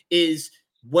price is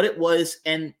what it was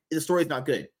and the story is not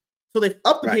good. So they've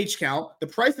upped the page count. The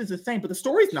price is the same, but the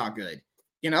story's not good.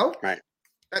 Right.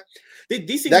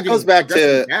 These things that goes back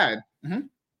to bad.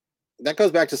 That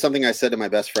goes back to something I said to my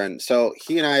best friend. So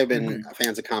he and I have been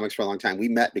fans of comics for a long time. We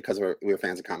met because we were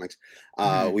fans of comics.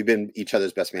 We've been each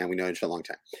other's best man. We know each other a long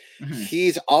time.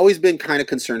 He's always been kind of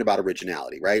concerned about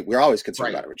originality, right? We're always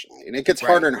concerned about originality. And it gets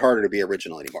harder and harder to be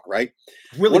original anymore, right?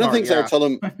 Really One of the things I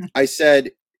told him, I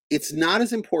said, it's not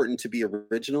as important to be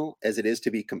original as it is to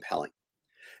be compelling.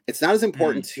 It's not as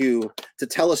important to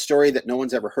tell a story that no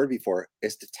one's ever heard before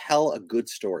as to tell a good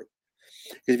story.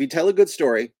 Because if you tell a good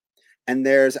story and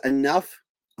there's enough,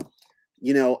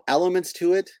 elements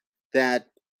to it that,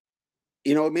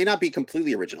 it may not be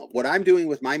completely original. What I'm doing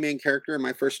with my main character in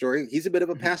my first story, he's a bit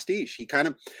of a pastiche. He kind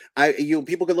of,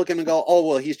 people can look at him and go, oh,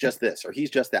 well, he's just this or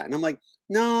he's just that. And I'm like,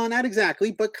 no, not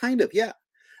exactly, but kind of, yeah.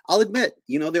 I'll admit,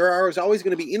 there are always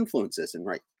going to be influences and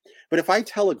right. But if I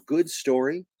tell a good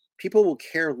story, people will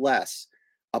care less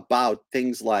about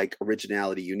things like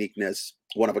originality, uniqueness,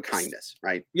 one of a kindness,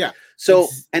 right? Yeah. So,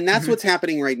 and that's what's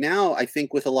happening right now, I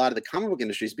think, with a lot of the comic book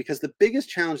industries, because the biggest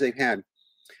challenge they've had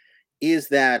is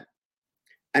that,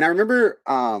 and I remember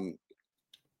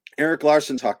Eric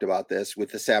Larson talked about this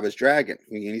with the Savage Dragon.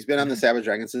 He's been on the Savage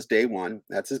Dragon since day one.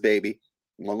 That's his baby.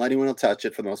 Won't let anyone touch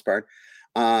it for the most part.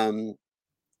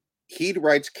 He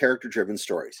writes character-driven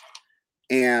stories,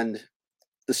 and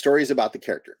the story is about the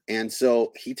character. And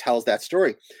so he tells that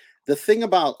story. The thing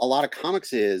about a lot of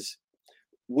comics is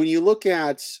when you look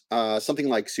at something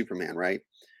like Superman, right?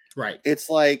 Right. It's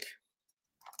like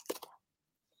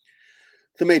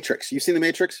The Matrix. You've seen The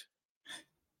Matrix?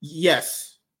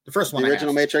 Yes. The first one. The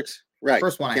original Matrix? Right.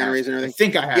 First one Keanu Reeves and everything. I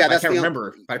think I have. Yeah, I can't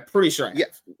remember, but I'm pretty sure I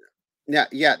have.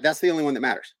 Yeah. That's the only one that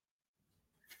matters.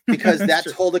 Because that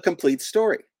told a complete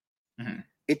story.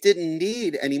 It didn't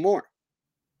need any more.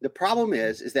 The problem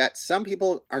is that some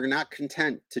people are not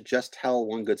content to just tell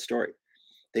one good story.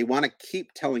 They want to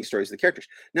keep telling stories of the characters.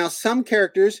 Now, some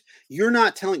characters you're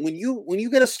not telling. When you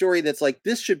get a story that's like,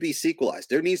 this should be sequelized,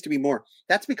 there needs to be more.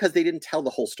 That's because they didn't tell the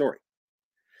whole story.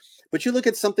 But you look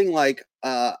at something like,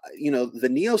 the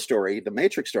Neo story, the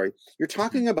Matrix story. You're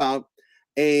talking about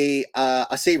a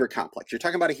savior complex. You're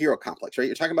talking about a hero complex, right?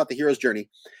 You're talking about the hero's journey.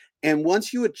 And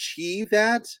once you achieve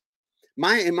that,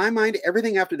 in my mind,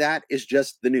 everything after that is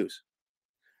just the news.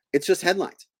 It's just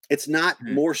headlines. It's not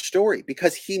more story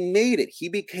because he made it. He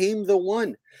became the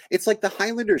one. It's like the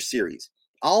Highlander series,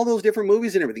 all those different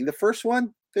movies and everything. The first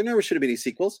one, there never should have been any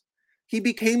sequels. He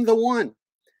became the one.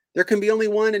 There can be only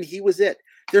one, and he was it.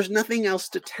 There's nothing else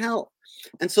to tell.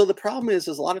 And so the problem is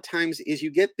a lot of times is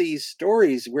you get these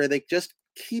stories where they just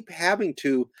keep having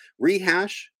to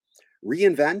rehash,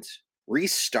 reinvent,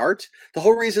 restart. The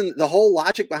whole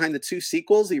logic behind the two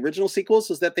sequels, the original sequels,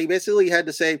 is that they basically had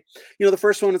to say, the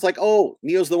first one is like, oh,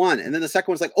 Neo's the one. And then the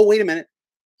second one's like, oh, wait a minute.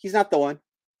 He's not the one.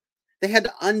 They had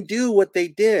to undo what they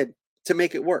did to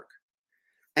make it work.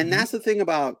 And that's the thing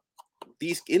about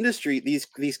these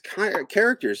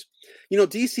characters.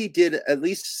 DC did at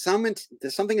least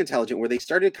something intelligent where they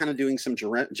started kind of doing some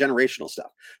generational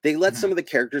stuff. They let some of the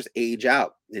characters age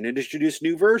out and introduced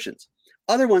new versions.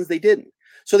 Other ones they didn't.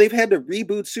 So they've had to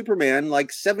reboot Superman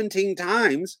like 17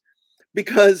 times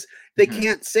because they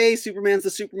can't say Superman's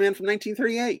the Superman from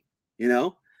 1938,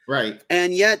 Right.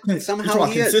 And yet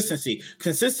somehow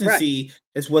Consistency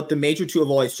is what the major two have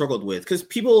always struggled with. Because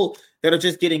people that are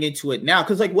just getting into it now,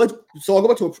 so I'll go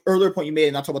back to an earlier point you made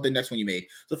and I'll talk about the next one you made.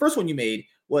 So the first one you made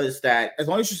was that as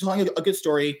long as you're telling a good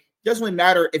story, it doesn't really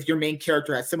matter if your main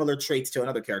character has similar traits to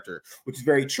another character, which is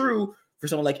very true for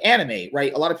someone like anime,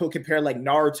 right? A lot of people compare like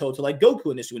Naruto to like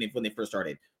Goku initially when they first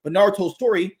started. But Naruto's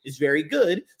story is very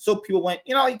good. So people went,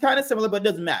 kind of similar, but it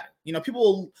doesn't matter. People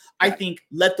will, I think,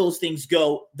 let those things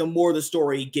go the more the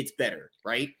story gets better,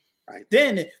 right? Right.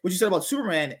 Then what you said about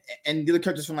Superman and the other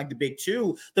characters from like the big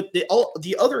two,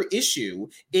 the other issue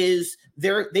is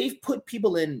they've put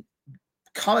people in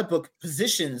comic book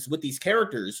positions with these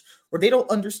characters where they don't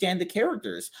understand the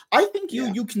characters. I think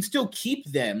you can still keep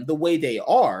them the way they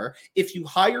are if you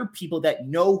hire people that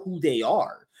know who they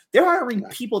are. They're hiring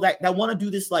people that want to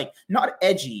do this, like, not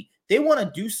edgy. They want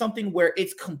to do something where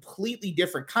it's completely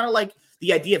different. Kind of like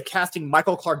the idea of casting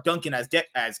Michael Clark Duncan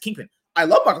as Kingpin. I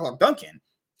love Michael Clark Duncan.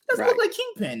 Doesn't look like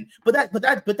Kingpin, but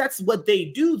that's what they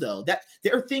do though. That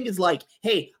their thing is like,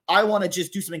 hey, I want to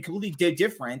just do something completely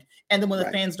different. And then when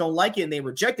the fans don't like it and they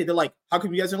reject it, they're like, how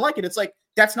come you guys don't like it? It's like,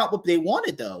 that's not what they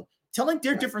wanted though. Telling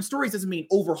their different stories doesn't mean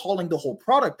overhauling the whole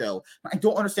product though. I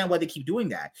don't understand why they keep doing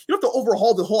that. You don't have to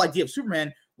overhaul the whole idea of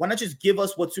Superman. Why not just give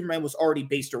us what Superman was already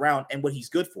based around and what he's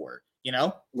good for?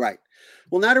 Right.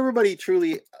 Well, not everybody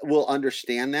truly will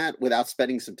understand that without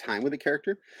spending some time with the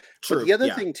character. True. But the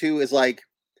other thing too is like,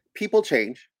 people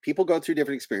change. People go through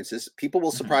different experiences. People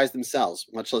will surprise themselves,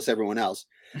 much less everyone else.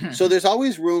 So there's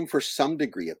always room for some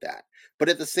degree of that. But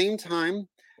at the same time,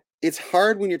 it's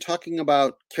hard when you're talking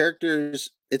about characters.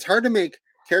 It's hard to make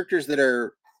characters that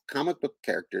are comic book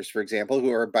characters, for example,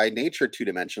 who are by nature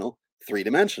two-dimensional,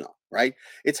 three-dimensional, right?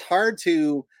 It's hard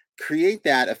to create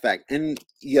that effect. And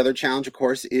the other challenge, of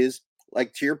course, is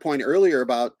like to your point earlier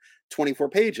about 24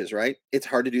 pages, right? It's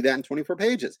hard to do that in 24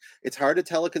 pages. It's hard to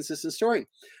tell a consistent story.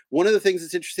 One of the things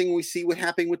that's interesting, we see what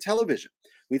happened with television.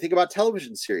 We think about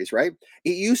television series, right?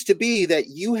 It used to be that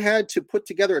you had to put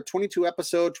together a 24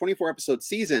 episode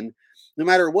season, no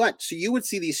matter what. So you would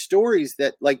see these stories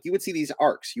that, like, you would see these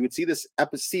arcs. You would see this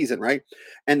season, right?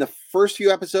 And the first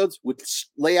few episodes would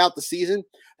lay out the season.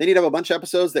 Then you'd have a bunch of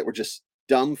episodes that were just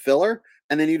dumb filler,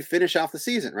 and then you'd finish off the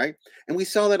season, right? And we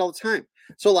saw that all the time.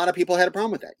 So a lot of people had a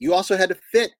problem with that. You also had to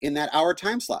fit in that hour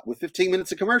time slot with 15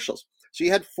 minutes of commercials. So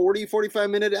you had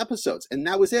 45-minute episodes, and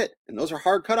that was it. And those are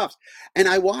hard cutoffs. And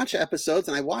I watch episodes,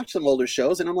 and I watch some older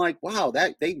shows, and I'm like, wow,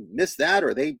 that they missed that,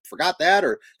 or they forgot that,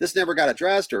 or this never got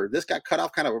addressed, or this got cut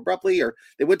off kind of abruptly, or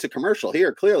they went to commercial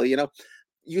here, clearly,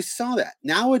 you saw that.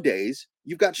 Nowadays,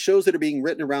 you've got shows that are being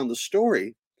written around the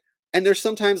story, and there's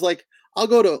sometimes like,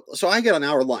 so I get an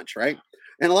hour lunch, right?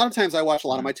 And a lot of times I watch a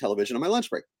lot of my television on my lunch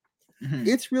break.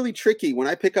 It's really tricky when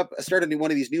I started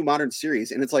one of these new modern series,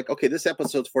 and it's like, okay, this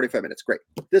episode's 45 minutes. Great.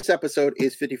 This episode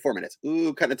is 54 minutes.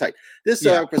 Ooh, kind of tight. This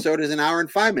episode is an hour and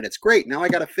 5 minutes. Great. Now I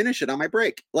got to finish it on my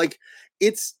break. Like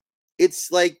it's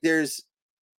like there's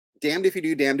damned if you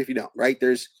do, damned if you don't, right?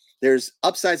 There's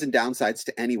upsides and downsides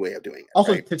to any way of doing it.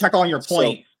 Also, right? To tackle on your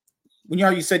point, when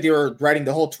you said they were writing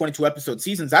the whole 22 episode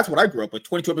seasons, that's what I grew up with.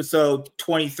 22 episode,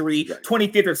 23, right.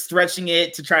 25th are stretching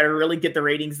it to try to really get the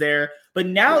ratings there. But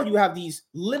now you have these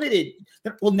limited,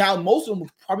 well, now most of them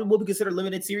probably will be considered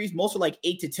limited series. Most are like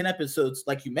 8 to 10 episodes,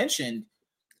 like you mentioned.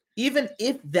 Even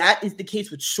if that is the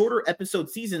case with shorter episode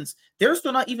seasons, they're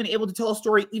still not even able to tell a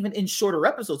story even in shorter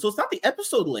episodes. So it's not the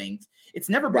episode length. It's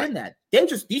never been that.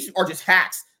 These are just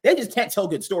hacks. They just can't tell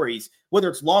good stories, whether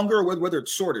it's longer or whether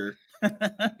it's shorter.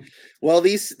 Well,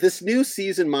 this new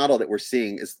season model that we're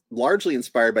seeing is largely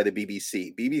inspired by the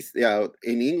BBC. BBC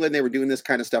in England, they were doing this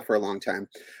kind of stuff for a long time.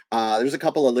 There's a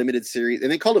couple of limited series,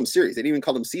 and they called them series. They didn't even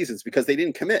call them seasons because they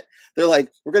didn't commit. They're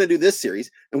like, we're going to do this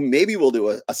series, and maybe we'll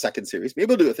do a second series. Maybe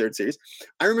we'll do a third series.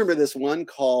 I remember this one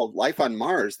called Life on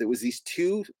Mars. That was these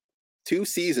two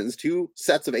seasons, 2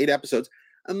 sets of 8 episodes.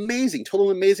 Amazing,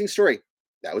 total amazing story.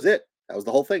 That was it. That was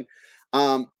the whole thing.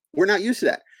 We're not used to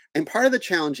that. And part of the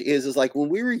challenge is like when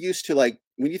we were used to, like,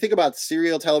 when you think about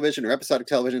serial television or episodic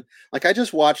television, like I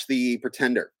just watched The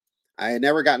Pretender. I had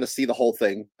never gotten to see the whole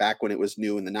thing back when it was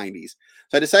new in the 90s.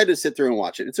 So I decided to sit through and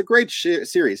watch it. It's a great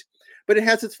series, but it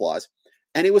has its flaws.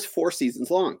 And it was 4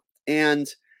 seasons long. And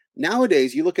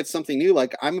nowadays you look at something new,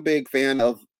 like I'm a big fan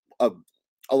of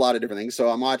a lot of different things. So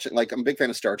I'm a big fan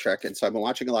of Star Trek. And so I've been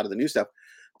watching a lot of the new stuff.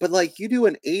 But like you do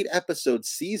an 8-episode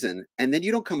season and then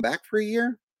you don't come back for a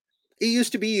year. It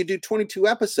used to be you do 22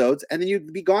 episodes and then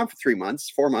you'd be gone for 3 months,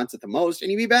 4 months at the most,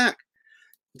 and you'd be back.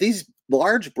 These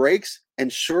large breaks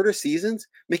and shorter seasons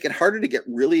make it harder to get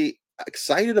really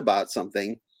excited about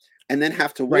something and then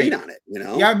have to wait on it, you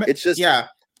know? Yeah, it's just,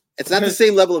 it's not the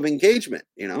same level of engagement,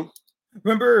 you know?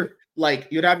 Remember, like,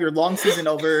 you'd have your long season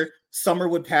over, summer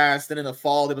would pass, then in the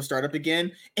fall, they would start up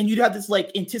again. And you'd have this, like,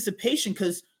 anticipation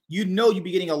because you'd know you'd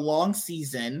be getting a long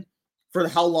season for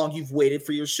how long you've waited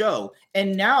for your show.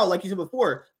 And now, like you said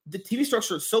before, the TV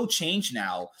structure is so changed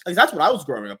now. Like, that's what I was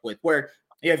growing up with, where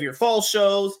you have your fall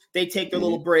shows, they take their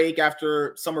little break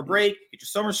after summer break, get your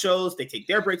summer shows, they take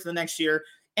their breaks the next year.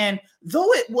 And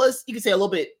though it was, you could say a little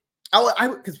bit,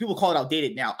 because people call it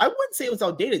outdated now, I wouldn't say it was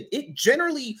outdated. It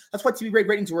generally, that's why TV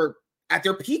ratings were at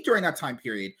their peak during that time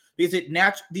period, because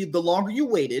the longer you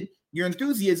waited, your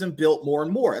enthusiasm built more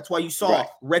and more. That's why you saw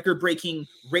record-breaking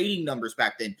rating numbers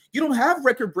back then. You don't have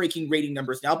record-breaking rating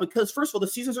numbers now because, first of all, the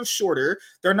seasons are shorter.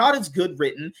 They're not as good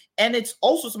written. And it's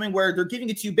also something where they're giving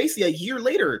it to you basically a year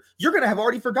later. You're going to have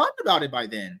already forgotten about it by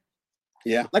then.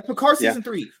 Yeah. Like Picard Season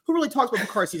 3. Who really talks about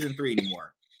Picard Season 3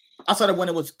 anymore? Outside of when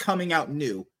it was coming out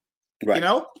new. Right. You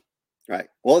know? Right.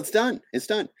 Well, it's done. It's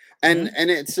done. And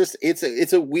it's just, it's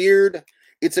a weird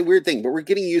thing, but we're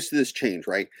getting used to this change,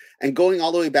 right? And going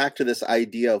all the way back to this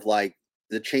idea of like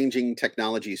the changing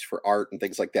technologies for art and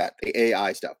things like that, the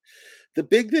AI stuff. The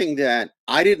big thing that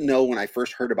I didn't know when I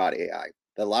first heard about AI,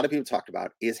 that a lot of people talked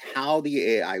about, is how the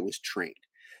AI was trained.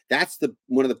 That's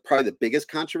one of the probably the biggest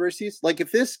controversies. Like if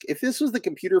this was the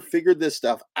computer figured this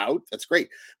stuff out, that's great.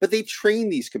 But they trained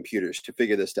these computers to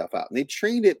figure this stuff out. And they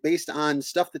trained it based on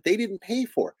stuff that they didn't pay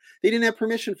for. They didn't have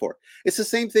permission for. It's the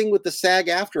same thing with the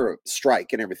SAG-AFTRA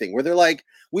strike and everything, where they're like,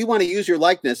 we want to use your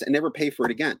likeness and never pay for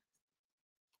it again.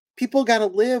 People got to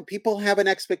live. People have an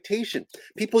expectation.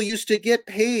 People used to get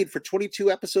paid for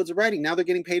 22 episodes of writing. Now they're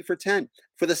getting paid for 10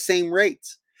 for the same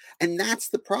rates. And that's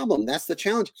the problem. That's the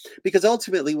challenge, because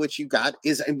ultimately what you got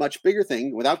is a much bigger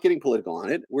thing, without getting political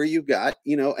on it, where you've got,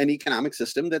 an economic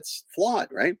system that's flawed,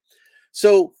 right?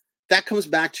 So that comes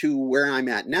back to where I'm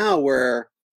at now, where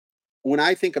when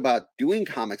I think about doing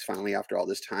comics finally after all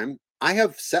this time, I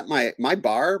have set my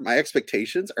bar, my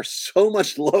expectations are so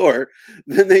much lower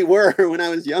than they were when I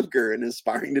was younger and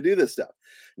aspiring to do this stuff.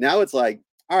 Now it's like,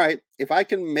 all right, if I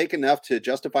can make enough to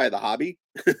justify the hobby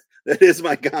that is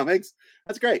my comics,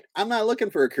 that's great. I'm not looking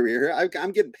for a career.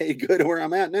 I'm getting paid good where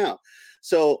I'm at now.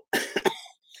 So,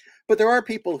 but there are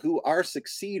people who are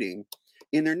succeeding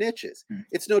in their niches.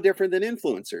 It's no different than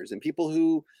influencers and people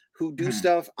who do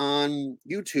stuff on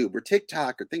YouTube or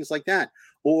TikTok or things like that,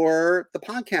 or the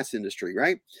podcast industry,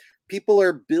 right? People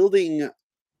are building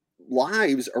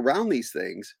lives around these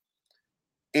things.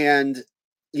 And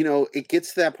it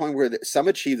gets to that point where some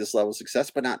achieve this level of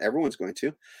success, but not everyone's going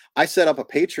to. I set up a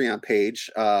Patreon page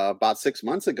about 6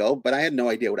 months ago, but I had no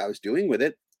idea what I was doing with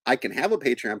it. I can have a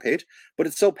Patreon page, but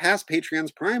it's so past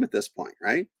Patreon's prime at this point,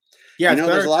 right? Yeah,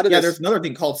 there's a lot of there's another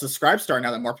thing called Subscribestar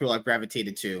now that more people have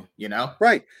gravitated to,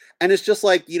 Right. And it's just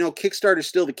like, Kickstarter is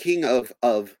still the king of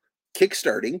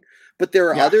kickstarting, but there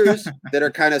are others that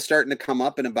are kind of starting to come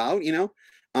up and about,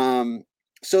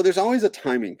 so there's always a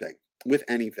timing thing with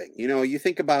anything. You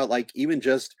think about like even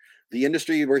just the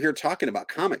industry we're here talking about,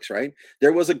 comics, right?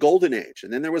 There was a golden age,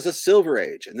 and then there was a silver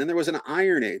age, and then there was an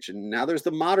iron age, and now there's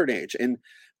the modern age and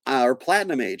or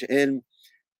platinum age, and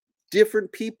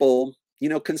different people,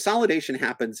 consolidation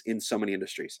happens in so many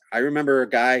industries. I remember a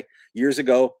guy years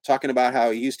ago talking about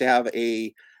how he used to have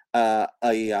a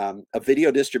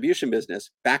video distribution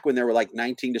business back when there were like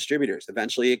 19 distributors.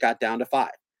 Eventually it got down to 5,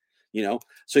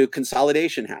 so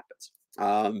consolidation happens.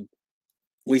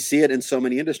 We see it in so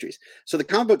many industries. So the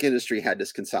comic book industry had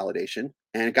this consolidation,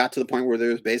 and it got to the point where there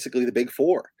was basically the big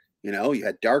 4, You know, you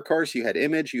had Dark Horse, you had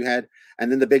Image, and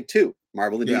then the big two,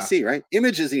 Marvel and Yeah. DC, right?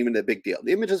 Image isn't even a big deal.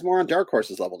 The Image is more on Dark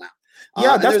Horse's level now.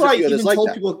 Yeah, And that's there's a what I few others even like told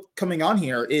that. people coming on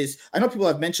here is I know people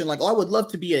have mentioned like, oh, I would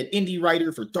love to be an indie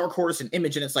writer for Dark Horse and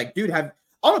Image. And it's like, dude, have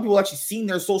I don't know people actually seen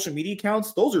their social media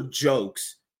accounts? Those are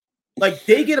jokes. Like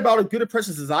they get about as good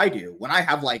impressions as I do when I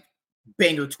have like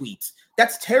banger tweets.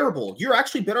 That's terrible. You're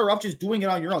actually better off just doing it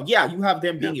on your own. Yeah, you have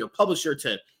them being your publisher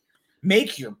to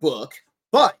make your book,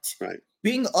 but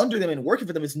being under them and working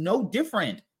for them is no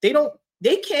different.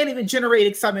 They can't even generate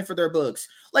excitement for their books.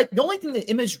 Like the only thing that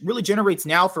Image really generates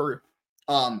now for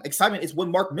excitement is what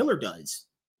Mark Miller does.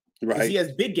 Right. He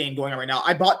has Big Game going on right now.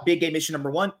 I bought Big Game issue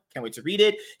 #1. Can't wait to read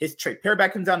it. His trade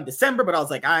paperback comes out in December, but I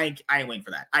was like, I ain't waiting for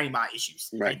that. I need my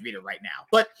issues. I need to read it right now.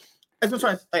 But as I'm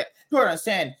trying to people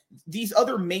understand, these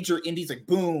other major indies like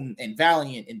Boom and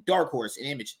Valiant and Dark Horse and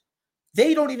Image,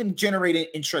 they don't even generate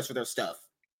interest for their stuff.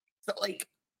 So like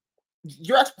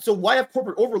so why have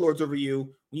corporate overlords over you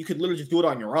when you could literally just do it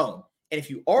on your own? And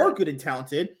if you are good and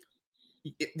talented,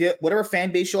 whatever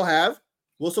fan base you'll have,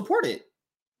 we'll support it.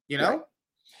 You know?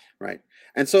 Right.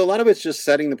 And so a lot of it's just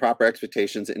setting the proper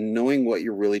expectations and knowing what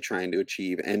you're really trying to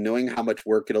achieve and knowing how much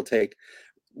work it'll take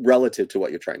relative to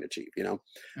what you're trying to achieve, you know?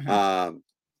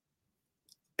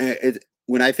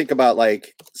 When I think about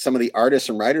like some of the artists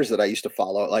and writers that I used to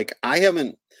follow, like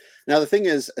now the thing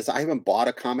is I haven't bought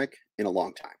a comic in a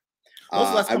long time. What was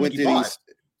the last comic you bought?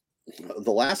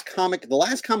 The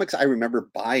last comics I remember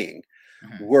buying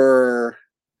were,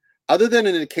 other than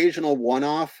an occasional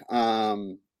one-off,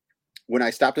 when I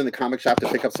stopped in the comic shop to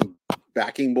pick up some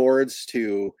backing boards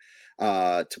to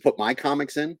put my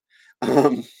comics in,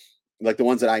 like the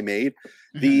ones that I made.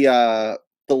 The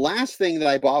last thing that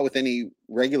I bought with any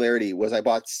regularity was I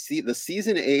bought the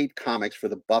season 8 comics for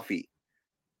the Buffy.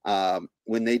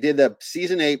 When they did the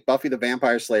season 8 Buffy the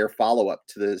Vampire Slayer follow-up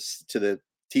to the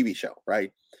TV show,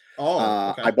 right?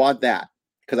 I bought that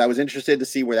because I was interested to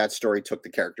see where that story took the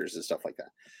characters and stuff like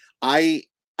that. I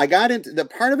got into the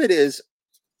part of it is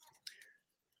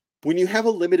when you have a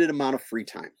limited amount of free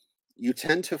time, you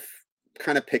tend to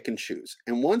kind of pick and choose.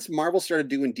 And once Marvel started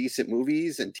doing decent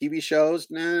movies and TV shows,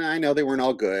 I know they weren't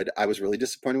all good. I was really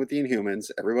disappointed with the Inhumans.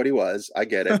 Everybody was. I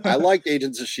get it. I liked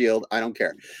Agents of S.H.I.E.L.D. I don't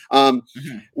care.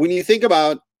 When you think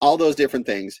about all those different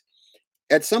things,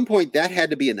 at some point that had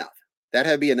to be enough. That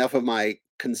had to be enough of my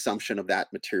consumption of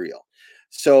that material.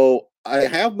 So I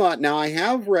have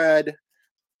read,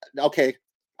 okay,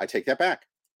 I take that back.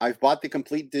 I've bought the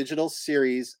complete digital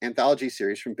series, anthology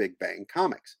series from Big Bang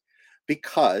Comics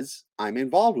because I'm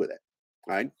involved with it,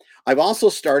 right? I've also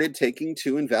started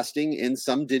investing in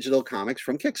some digital comics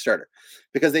from Kickstarter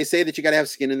because they say that you got to have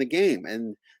skin in the game.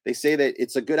 And they say that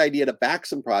it's a good idea to back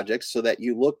some projects so that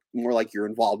you look more like you're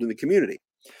involved in the community.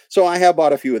 So I have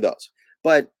bought a few of those,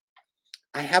 but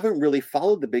I haven't really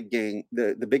followed the big gang,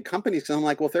 the big companies. Because I'm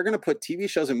like, well, if they're going to put TV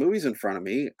shows and movies in front of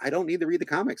me, I don't need to read the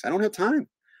comics. I don't have time.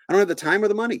 I don't have the time or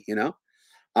the money, you know?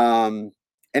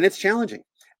 And it's challenging.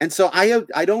 And so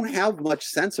I don't have much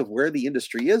sense of where the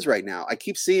industry is right now. I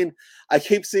keep seeing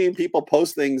people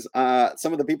post things.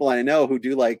 Some of the people I know who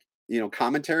do like,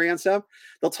 commentary on stuff,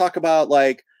 they'll talk about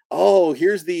like, oh,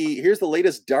 here's the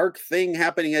latest dark thing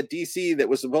happening at DC that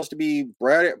was supposed to be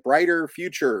brighter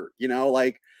future,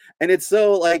 like, and it's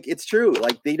so like, it's true.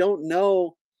 Like they don't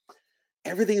know.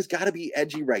 Everything's got to be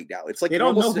edgy right now. It's like they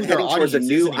don't know who heading towards a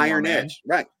new iron edge,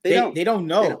 right? They don't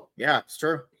know. Yeah, it's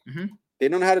true. They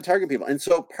don't know how to target people, and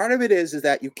so part of it is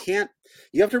that you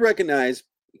have to recognize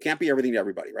you can't be everything to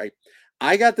everybody, right?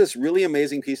 I got this really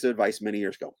amazing piece of advice many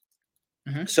years ago.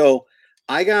 So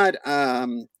I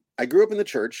grew up in the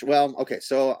church. Well, okay,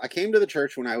 so I came to the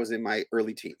church when I was in my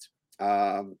early teens.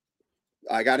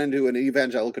 I got into an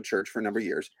evangelical church for a number of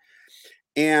years,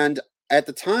 and at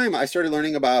the time, I started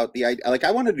learning about the idea. Like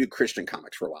I wanted to do Christian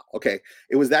comics for a while. Okay,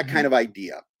 it was that kind of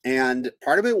idea, and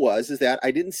part of it was is that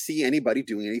I didn't see anybody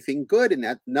doing anything good in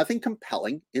that, nothing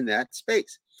compelling in that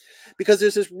space, because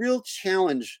there's this real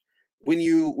challenge when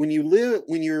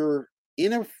you're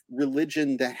in a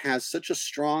religion that has such a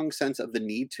strong sense of the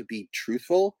need to be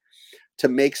truthful, to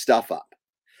make stuff up.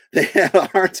 They have a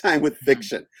hard time with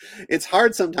fiction. It's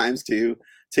hard sometimes to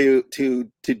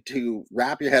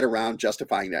wrap your head around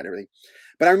justifying that and everything.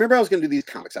 But I remember I was going to do these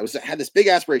comics. I had this big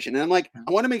aspiration, and I'm like,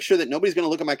 I want to make sure that nobody's going to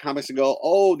look at my comics and go,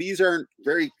 oh, these aren't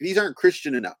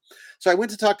Christian enough. So I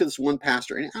went to talk to this one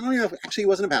pastor, and I don't know if actually he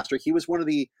wasn't a pastor. He was one of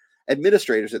the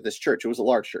administrators at this church. It was a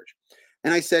large church.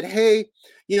 And I said, hey,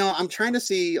 I'm trying to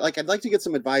see, like, I'd like to get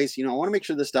some advice. I want to make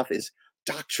sure this stuff is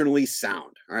doctrinally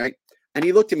sound. All right. And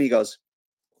he looked at me, he goes,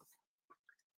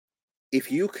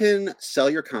 if you can sell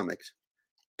your comics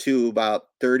to about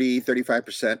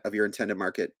 30-35% of your intended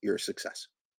market, you're a success.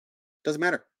 Doesn't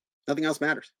matter. Nothing else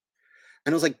matters.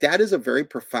 And I was like, that is a very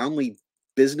profoundly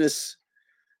business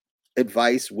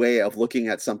advice way of looking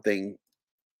at something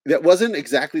that wasn't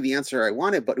exactly the answer I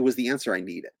wanted, but it was the answer I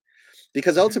needed.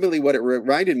 Because ultimately what it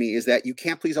reminded me is that you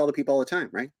can't please all the people all the time,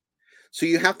 right? So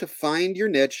you have to find your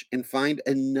niche and find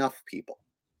enough people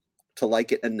to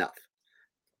like it enough.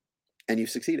 And you've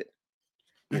succeeded.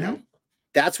 You know,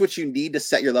 that's what you need to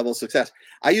set your level of success.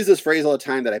 I use this phrase all the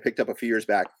time that I picked up a few years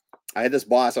back. I had this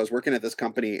boss, I was working at this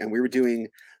company, and we were doing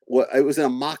what it was in a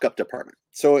mock-up department.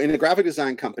 So in a graphic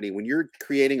design company, when you're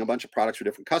creating a bunch of products for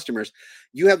different customers,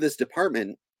 you have this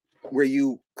department where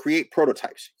you create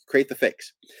prototypes, create the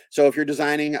fakes. So if you're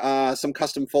designing some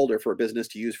custom folder for a business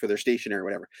to use for their stationery or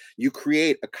whatever, you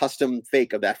create a custom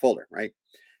fake of that folder, right?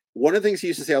 One of the things he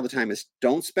used to say all the time is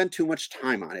don't spend too much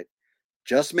time on it.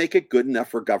 Just make it good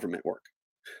enough for government work.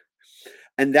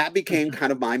 And that became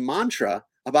kind of my mantra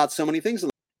about so many things.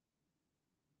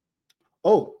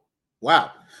 Oh,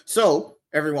 wow. So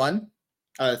everyone,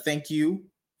 thank you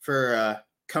for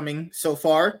coming so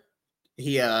far.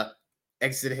 He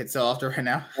exited himself right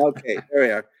now. Okay, there we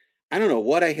are. I don't know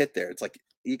what I hit there. It's like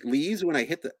it leaves when I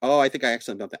hit the, oh, I think I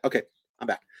accidentally bumped that. Okay, I'm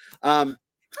back. I'm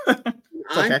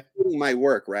doing my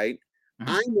work, right?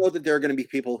 I know that there are going to be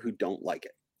people who don't like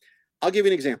it. I'll give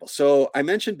you an example. So I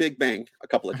mentioned Big Bang a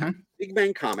couple of times. Big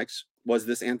Bang Comics was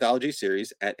this anthology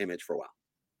series at Image for a while.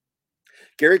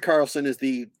 Gary Carlson is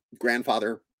the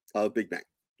grandfather of Big Bang,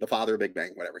 the father of Big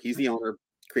Bang, whatever. He's the owner,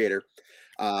 creator.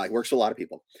 He works with a lot of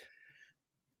people.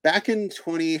 Back in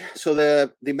so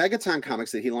the Megaton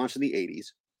comics that he launched in the 80s,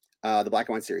 the black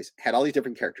and white series, had all these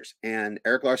different characters. And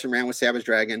Eric Larson ran with Savage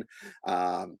Dragon.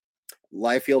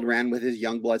 Liefeld ran with his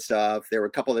Youngblood stuff. There were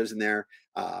a couple others in there.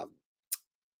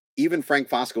 Even Frank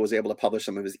Fosco was able to publish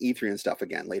some of his E3 and stuff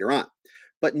again later on.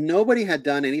 But nobody had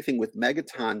done anything with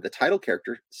Megaton, the title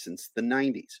character, since the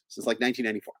 90s, since like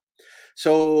 1994.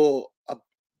 So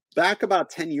back about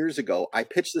 10 years ago, I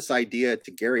pitched this idea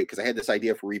to Gary because I had this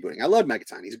idea for rebooting. I love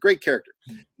Megaton. He's a great character.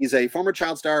 He's a former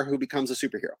child star who becomes a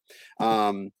superhero.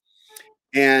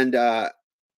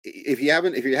 If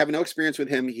you have no experience with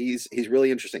him, he's really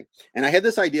interesting. And I had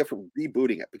this idea for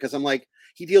rebooting it because I'm like,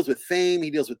 he deals with fame, he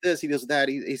deals with this, he deals with that.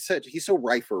 He's so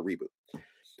ripe for a reboot.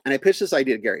 And I pitched this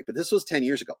idea to Gary, but this was 10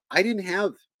 years ago. I didn't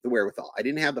have the wherewithal. I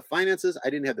didn't have the finances.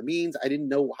 I didn't have the means. I didn't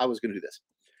know how I was going to do this.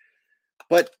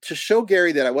 But to show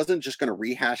Gary that I wasn't just going to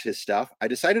rehash his stuff, I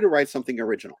decided to write something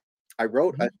original. I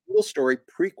wrote a little story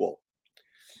prequel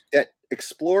that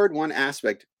explored one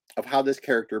aspect of how this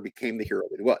character became the hero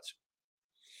that he was.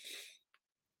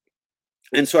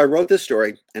 And so I wrote this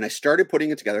story and I started putting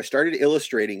it together. I started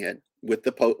illustrating it with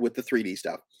the 3D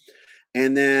stuff.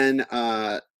 And then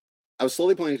I was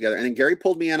slowly pulling it together. And then Gary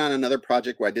pulled me in on another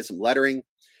project where I did some lettering.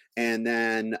 And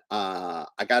then I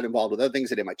got involved with other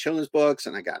things. I did my children's books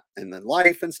and then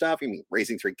life and stuff. I mean,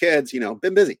 raising 3 kids,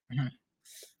 been busy.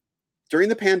 During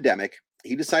the pandemic,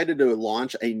 he decided to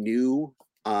launch a new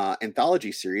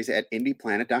anthology series at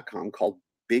indieplanet.com called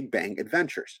Big Bang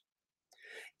Adventures.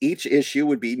 Each issue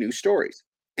would be new stories.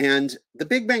 And the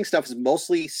Big Bang stuff is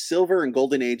mostly silver and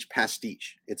golden age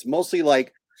pastiche. It's mostly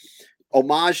like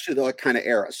homage to the kind of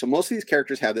era. So most of these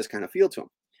characters have this kind of feel to them.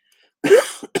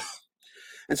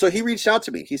 And so he reached out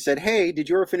to me. He said, hey, did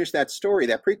you ever finish that story,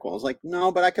 that prequel? I was like,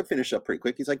 no, but I could finish up pretty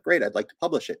quick. He's like, great, I'd like to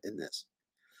publish it in this.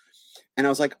 And I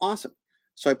was like, awesome.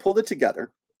 So I pulled it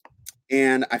together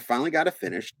and I finally got it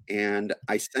finished and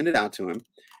I sent it out to him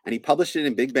and he published it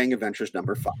in Big Bang Adventures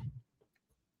 #5.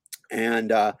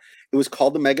 And it was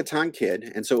called The Megaton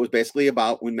Kid. And so it was basically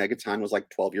about when Megaton was like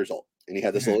 12 years old and he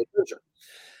had this little adventure.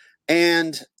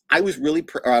 And I was really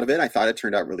proud of it. I thought it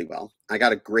turned out really well. I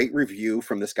got a great review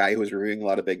from this guy who was reviewing a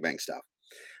lot of Big Bang stuff,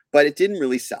 but it didn't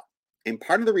really sell. And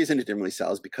part of the reason it didn't really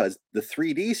sell is because the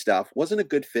 3D stuff wasn't a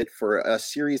good fit for a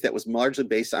series that was largely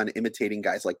based on imitating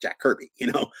guys like Jack Kirby,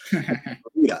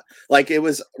 like it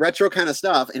was retro kind of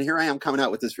stuff. And here I am coming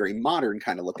out with this very modern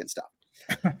kind of looking stuff.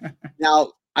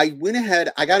 Now, I went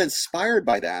ahead, I got inspired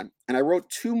by that, and I wrote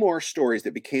 2 more stories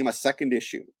that became a second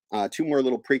issue, 2 more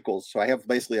little prequels. So I have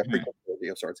basically a prequel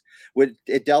of sorts.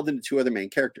 It delved into 2 other main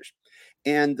characters.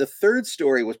 And the 3rd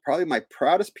story was probably my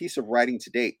proudest piece of writing to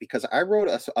date because I wrote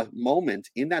a moment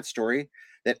in that story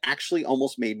that actually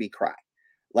almost made me cry.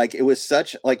 Like it was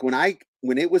such like when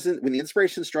the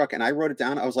inspiration struck and I wrote it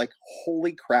down, I was like,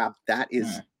 holy crap, that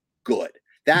is good.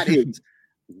 That is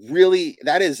really,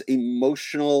 that is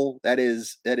emotional. That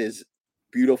is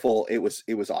beautiful. It was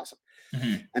awesome.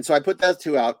 And so I put those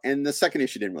 2 out and the second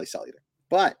issue didn't really sell either.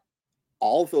 But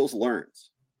all of those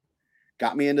learns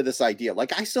got me into this idea.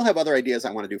 Like, I still have other ideas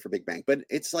I want to do for Big Bang, but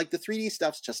it's like the 3D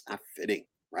stuff's just not fitting,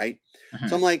 right?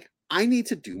 So I'm like, I need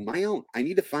to do my own. I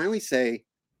need to finally say,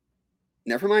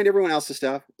 never mind everyone else's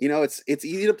stuff. You know, it's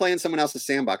easy to play in someone else's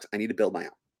sandbox. I need to build my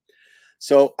own.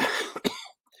 So,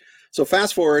 so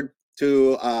fast forward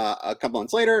to a couple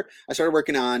months later, I started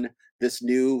working on this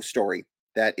new story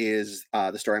that is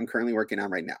the story I'm currently working on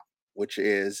right now, which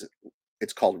is,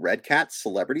 it's called Red Cat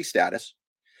Celebrity Status.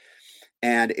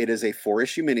 And it is a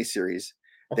 4-issue miniseries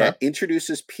that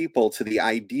introduces people to the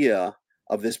idea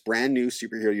of this brand new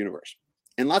superhero universe.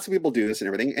 And lots of people do this and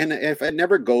everything. And if it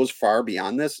never goes far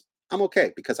beyond this, I'm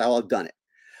okay, because I'll have done it.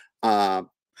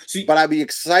 But I'd be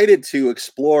excited to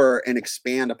explore and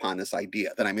expand upon this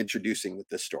idea that I'm introducing with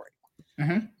this story.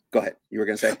 Go ahead. You were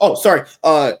going to say? Oh, sorry.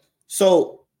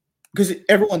 So, because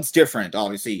everyone's different,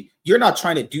 obviously, you're not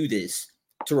trying to do this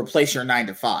to replace your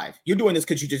 9-to-5. You're doing this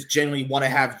because you just genuinely want to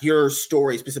have your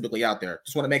story specifically out there.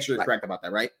 Just want to make sure you're correct about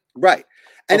that, right? Right.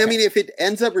 And I mean, if it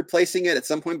ends up replacing it at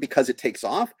some point because it takes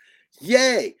off,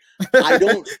 yay.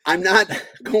 I'm not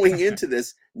going into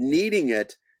this needing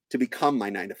it to become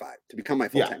my 9-to-5, to become my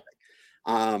full-time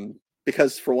thing.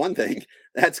 Because for one thing,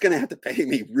 that's going to have to pay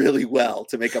me really well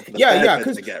to make up for the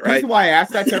benefits I get, right? The reason why I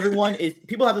ask that to everyone is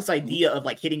people have this idea of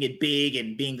like hitting it big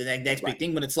and being the next big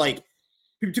thing, when it's like,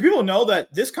 do people know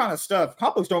that this kind of stuff,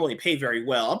 comic books don't really pay very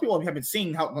well? A lot of people haven't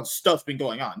seen how much stuff's been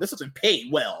going on. This doesn't pay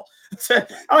well. A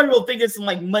lot of people think it's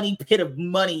like money pit of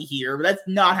money here, but that's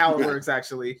not how it works,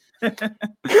 actually.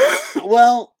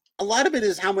 Well, a lot of it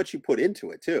is how much you put into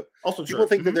it, too. Also people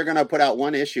think that they're going to put out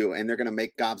one issue and they're going to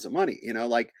make gobs of money. You know,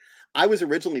 like, I was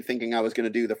originally thinking I was going to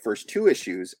do the first 2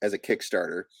 issues as a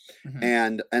Kickstarter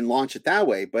and launch it that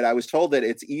way. But I was told that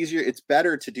it's easier. It's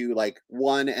better to do like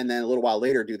one and then a little while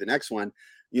later do the next one,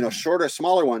 you know, shorter,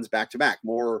 smaller ones back to back,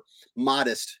 more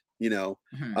modest, you know,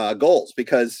 goals,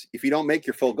 because if you don't make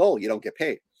your full goal, you don't get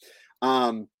paid.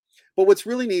 But what's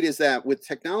really neat is that with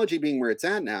technology being where it's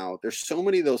at now, there's so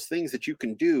many of those things that you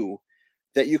can do,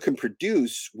 that you can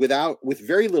produce with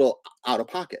very little out of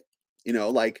pocket, you know,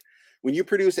 like when you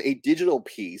produce a digital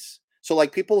piece. So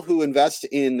like people who invest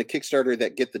in the Kickstarter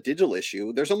that get the digital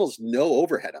issue, there's almost no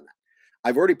overhead on that.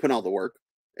 I've already put all the work.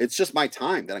 It's just my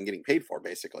time that I'm getting paid for,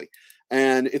 basically.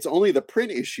 And it's only the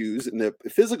print issues and the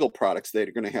physical products that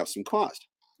are going to have some cost.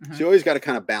 So you always got to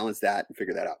kind of balance that and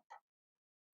figure that out.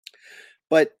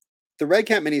 But the Red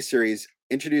Cat miniseries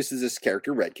introduces this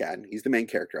character, Red Cat. He's the main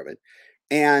character of it.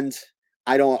 And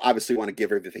I don't obviously want to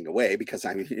give everything away, because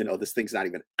I mean, you know, this thing's not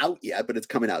even out yet, but it's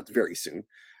coming out very soon.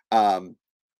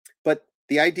 But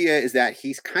the idea is that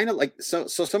he's kind of like, so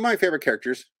some of my favorite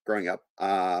characters growing up,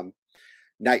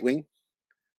 Nightwing,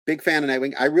 big fan of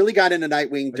Nightwing. I really got into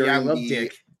Nightwing during I love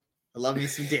Dick. I love me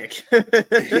some Dick. There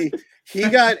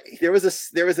was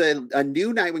a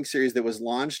new Nightwing series that was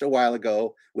launched a while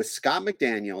ago with Scott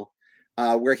McDaniel,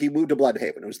 where he moved to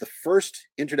Bloodhaven. It was the first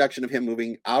introduction of him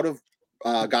moving out of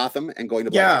Gotham and going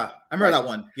to Bloodhaven. Yeah, I remember that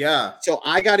one. Yeah. So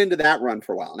I got into that run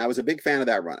for a while, and I was a big fan of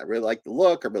that run. I really liked the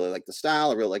look. I really liked the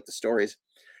style. I really liked the stories.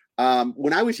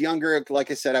 When I was younger, like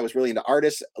I said, I was really into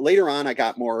artists. Later on, I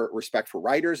got more respect for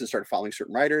writers and started following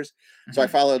certain writers. So I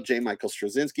followed J. Michael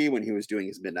Straczynski when he was doing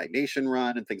his Midnight Nation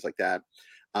run and things like that.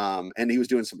 And he was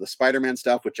doing some of the Spider-Man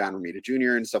stuff with John Romita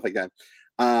Jr. and stuff like that.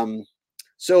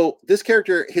 So this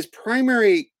character, his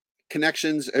primary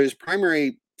connections, or his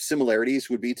primary similarities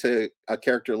would be to a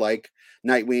character like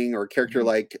Nightwing, or a character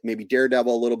like maybe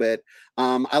Daredevil a little bit.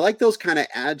 I like those kind of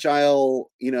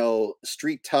agile, you know,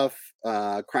 street tough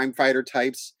crime fighter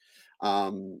types,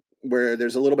 where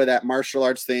there's a little bit of that martial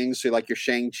arts thing. So like your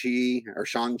Shang-Chi or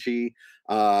Shang-Chi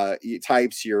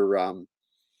types, your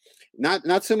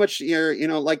not so much your, you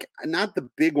know, like not the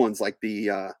big ones like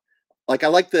the like I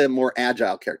like the more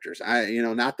agile characters.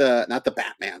 Not the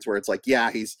Batmans where it's like, yeah,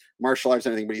 he's martial arts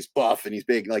and everything, but he's buff and he's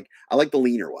big. Like I like the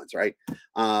leaner ones, right?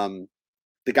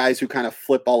 The guys who kind of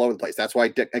flip all over the place. That's why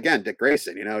Dick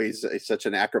Grayson, you know, he's such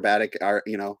an acrobatic,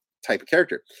 you know, type of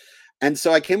character. And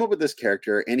so I came up with this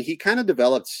character, and he kind of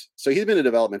developed. So he's been in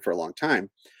development for a long time,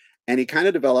 and he kind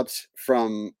of developed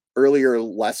from earlier,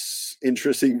 less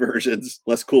interesting versions,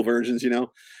 less cool versions, you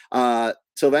know.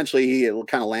 So eventually he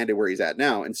kind of landed where he's at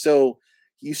now. And so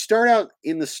you start out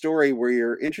in the story where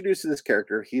you're introduced to this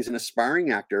character. He's an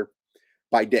aspiring actor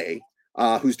by day,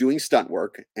 who's doing stunt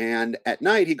work, and at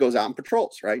night he goes out and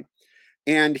patrols, right?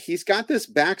 And he's got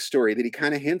this backstory that he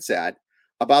kind of hints at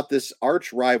about this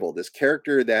arch rival, this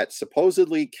character that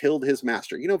supposedly killed his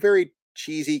master. You know, very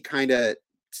cheesy, kind of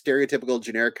stereotypical,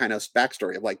 generic kind of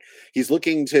backstory of like he's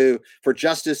looking for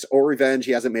justice or revenge.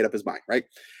 He hasn't made up his mind, right?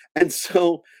 And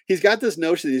so he's got this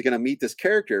notion that he's going to meet this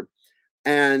character,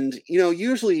 And, you know,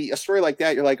 usually a story like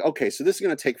that, you're like, okay, so this is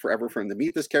going to take forever for him to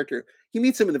meet this character. He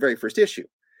meets him in the very first issue.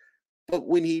 But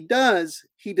when he does,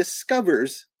 he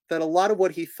discovers that a lot of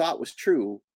what he thought was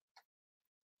true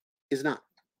is not.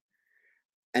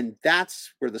 And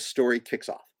that's where the story kicks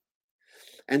off.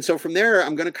 And so from there,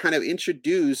 I'm going to kind of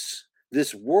introduce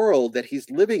this world that he's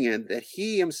living in that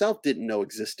he himself didn't know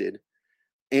existed,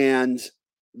 and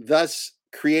thus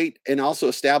create and also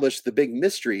establish the big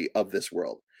mystery of this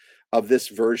world, of this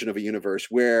version of a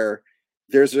universe where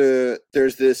there's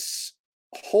this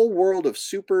whole world of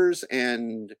supers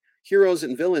and heroes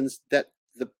and villains that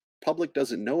the public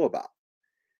doesn't know about.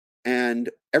 And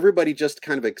everybody just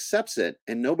kind of accepts it,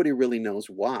 and nobody really knows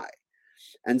why.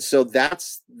 And so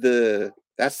that's the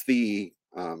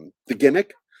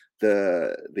gimmick,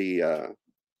 the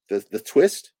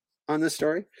twist on this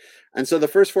story. And so the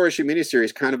first 4-issue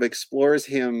miniseries kind of explores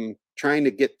him trying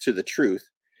to get to the truth,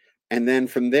 and then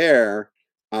from there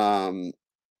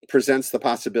presents the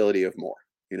possibility of more,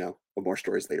 you know, of more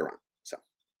stories later on. So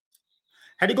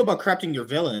how do you go about crafting your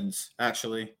villains,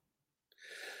 actually?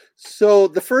 So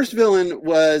the first villain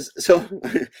was, so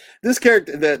this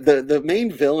character, the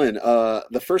main villain,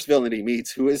 the first villain he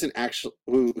meets, who isn't actually,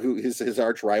 who is his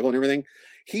arch rival and everything.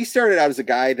 He started out as a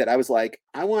guy that I was like,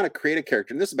 I want to create a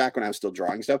character. And this is back when I was still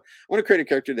drawing stuff. I want to create a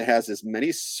character that has as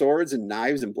many swords and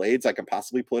knives and blades I can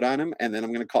possibly put on him. And then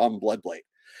I'm going to call him Bloodblade.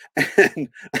 And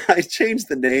I changed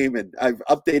the name and I've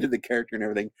updated the character and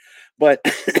everything. But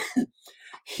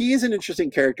he is an interesting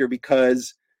character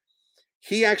because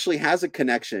he actually has a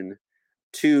connection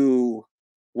to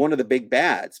one of the big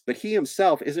bads, but he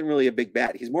himself isn't really a big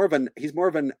bad. He's more of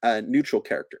a neutral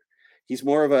character. He's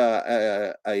more of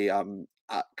a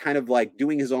kind of like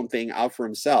doing his own thing out for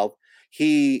himself.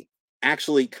 He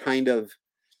actually kind of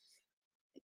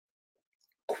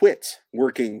quit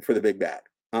working for the big bad,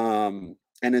 and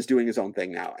is doing his own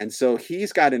thing now. And so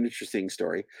he's got an interesting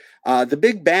story. The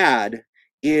big bad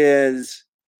is,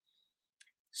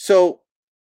 so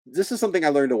this is something I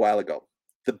learned a while ago.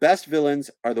 The best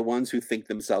villains are the ones who think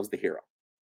themselves the hero.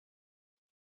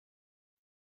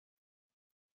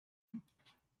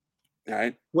 All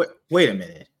right. Wait a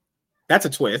minute. That's a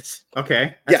twist.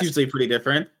 Okay. That's usually pretty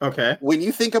different. Okay. When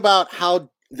you think about how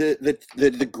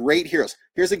the great heroes,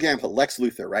 here's an example, Lex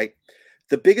Luthor, right?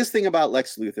 The biggest thing about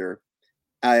Lex Luthor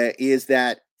is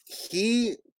that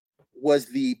he was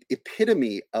the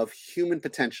epitome of human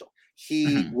potential.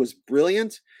 He was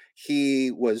brilliant.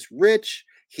 He was rich.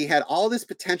 He had all this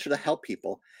potential to help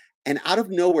people. And out of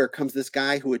nowhere comes this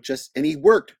guy who had and he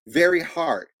worked very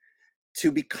hard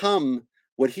to become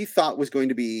what he thought was going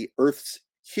to be Earth's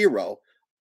hero,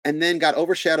 and then got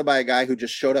overshadowed by a guy who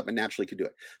just showed up and naturally could do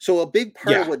it. So a big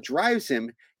part of what drives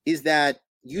him is that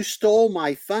you stole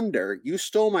my thunder. You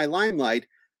stole my limelight.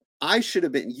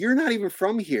 You're not even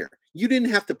from here. You didn't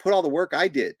have to put all the work I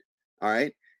did. All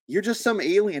right. You're just some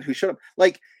alien who showed up.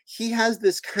 Like, he has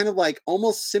this kind of like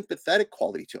almost sympathetic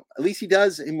quality to him. At least he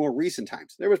does in more recent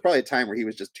times. There was probably a time where he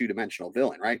was just two-dimensional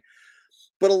villain, right?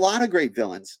 But a lot of great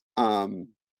villains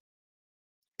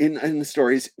in the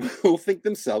stories will think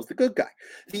themselves the good guy.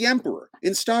 The Emperor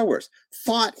in Star Wars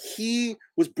thought he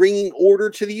was bringing order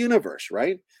to the universe,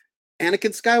 right?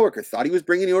 Anakin Skywalker thought he was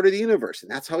bringing order to the universe,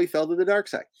 and that's how he fell to the dark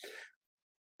side.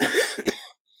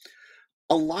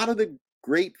 A lot of the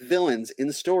great villains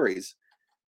in stories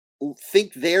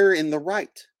think they're in the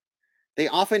right. They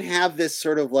often have this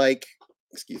sort of like,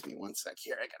 excuse me one sec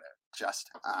here, I gotta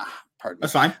adjust. Pardon me.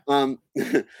 That's fine.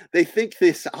 They think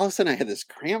this, all of a sudden I had this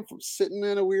cramp from sitting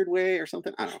in a weird way or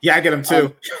something. I don't know. Yeah, I get them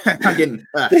too. I'm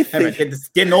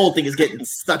getting old thing is getting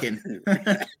stuck in.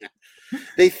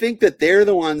 They think that they're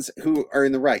the ones who are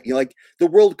in the right. You know, like the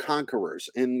world conquerors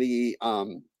and the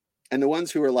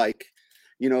ones who are like,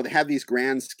 you know, they have these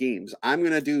grand schemes. I'm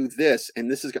going to do this, and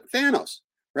this is Thanos,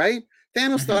 right?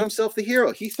 Thanos thought himself the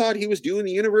hero. He thought he was doing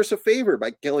the universe a favor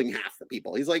by killing half the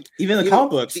people. He's like, even in the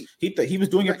comic books, he was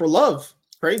doing it for love.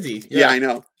 Crazy. Yeah, I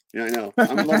know. Yeah, I know.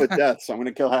 I'm in love with death, so I'm going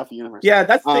to kill half the universe. Yeah,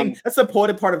 that's the thing. That's the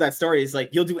important part of that story. Is like,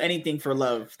 you'll do anything for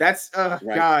love. That's right.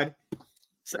 God,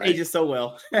 ages so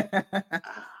well. Yep.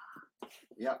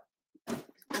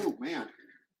 Oh man,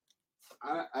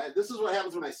 this is what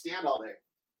happens when I stand all day.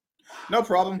 No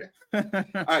problem. Okay.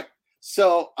 All right.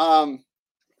 So,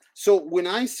 so when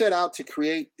I set out to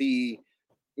create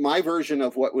my version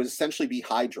of what would essentially be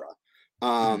Hydra,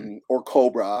 or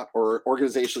Cobra, or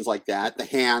organizations like that, the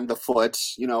Hand, the Foot,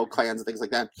 you know, clans and things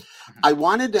like that, I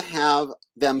wanted to have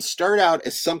them start out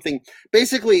as something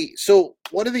basically. So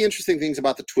one of the interesting things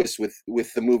about the twist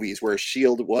with the movies where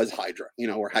S.H.I.E.L.D. was Hydra, you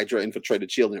know, where Hydra infiltrated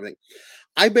S.H.I.E.L.D. and everything,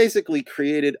 I basically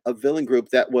created a villain group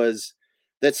that was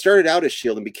that started out as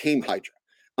Shield and became Hydra,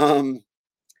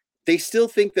 they still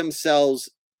think themselves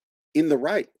in the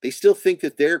right. They still think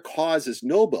that their cause is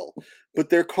noble, but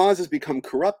their cause has become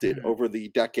corrupted over the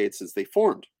decades since they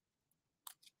formed.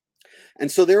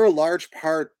 And so they're a large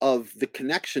part of the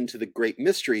connection to the great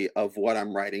mystery of what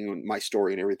I'm writing and my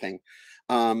story and everything,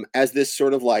 as this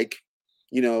sort of like,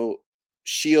 you know,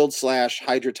 Shield /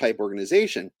 Hydra type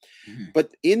organization.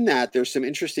 But in that, there's some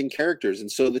interesting characters.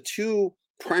 And so the two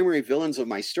primary villains of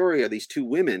my story are these two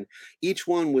women, each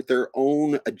one with their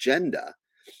own agenda.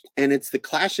 And it's the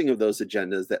clashing of those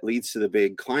agendas that leads to the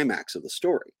big climax of the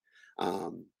story.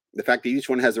 The fact that each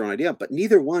one has their own idea, but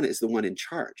neither one is the one in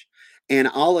charge. And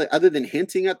all other than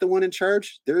hinting at the one in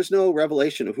charge, there's no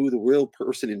revelation of who the real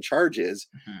person in charge is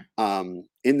in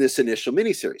this initial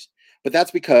miniseries. But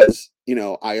that's because, you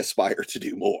know, I aspire to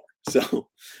do more. So,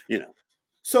 you know.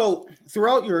 So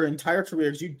throughout your entire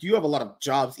career, you have a lot of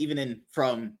jobs, even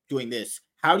from doing this.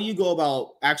 How do you go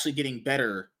about actually getting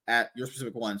better at your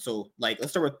specific one? So, like,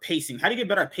 let's start with pacing. How do you get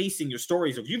better at pacing your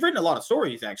stories? You've written a lot of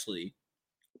stories, actually.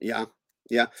 Yeah.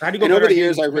 So how do you go and over the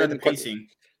years I've written pacing?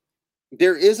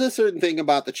 There is a certain thing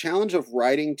about the challenge of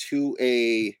writing to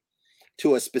a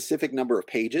specific number of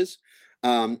pages.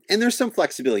 And there's some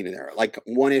flexibility in there. Like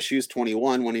one issue is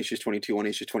 21, one issue is 22, one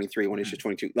issue is 23, one issue is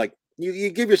 22. Like you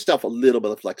give yourself a little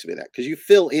bit of flexibility because you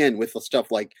fill in with the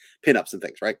stuff like pinups and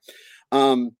things, right?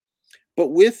 But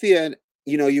with the,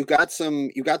 you know, you've got some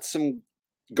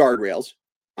guardrails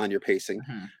on your pacing.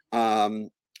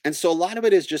 And so a lot of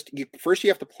it is just first you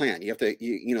have to plan. You have to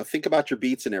you know, think about your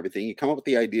beats and everything. You come up with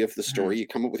the idea for the story. You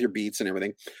come up with your beats and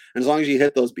everything. And as long as you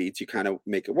hit those beats, you kind of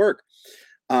make it work.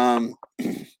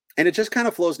 And it just kind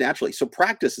of flows naturally. So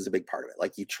practice is a big part of it.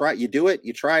 Like you try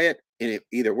it, and it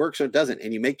either works or it doesn't,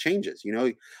 and you make changes. You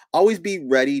know, always be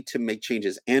ready to make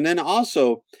changes, and then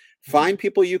also find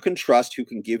people you can trust who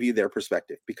can give you their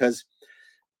perspective, because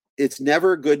it's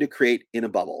never good to create in a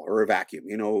bubble or a vacuum.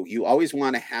 You know, you always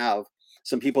want to have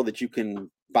some people that you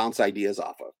can bounce ideas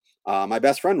off of. My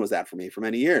best friend was that for me for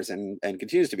many years, and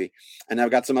continues to be. And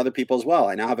I've got some other people as well.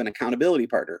 I now have an accountability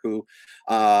partner who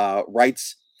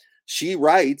writes. She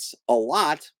writes a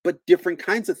lot, but different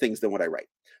kinds of things than what I write.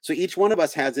 So each one of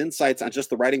us has insights on just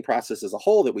the writing process as a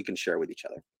whole that we can share with each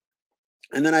other.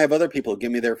 And then I have other people who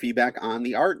give me their feedback on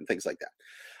the art and things like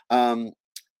that.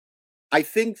 I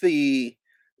think the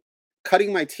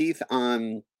cutting my teeth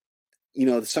on, you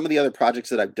know, some of the other projects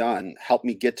that I've done helped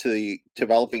me get to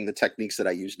developing the techniques that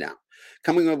I use now.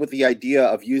 Coming up with the idea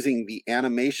of using the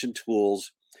animation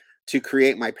tools to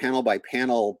create my panel by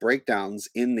panel breakdowns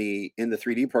in the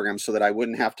 3D program, so that I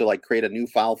wouldn't have to like create a new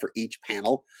file for each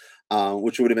panel,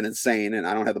 which would have been insane. And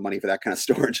I don't have the money for that kind of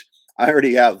storage. I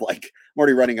already have I'm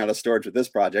already running out of storage with this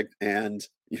project, and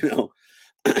you know,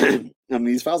 I mean,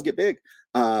 these files get big.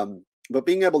 But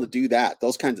being able to do that,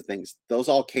 those kinds of things, those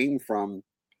all came from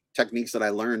techniques that I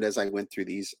learned as I went through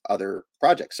these other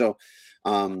projects. So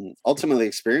ultimately,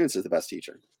 experience is the best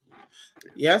teacher.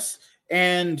 Yes.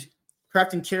 And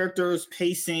crafting characters,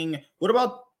 pacing. What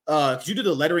about did you do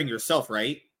the lettering yourself,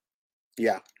 right?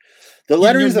 Yeah. The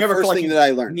lettering is the first thing that I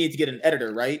learned. You need to get an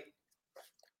editor, right?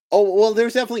 Oh, well,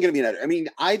 there's definitely going to be an editor. I mean,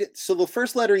 so the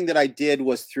first lettering that I did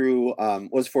was through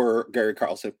was for Gary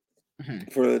Carlson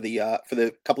for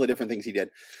the couple of different things he did.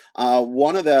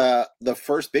 One of the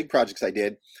first big projects I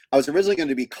did, I was originally going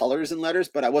to be colors and letters,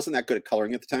 but I wasn't that good at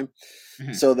coloring at the time.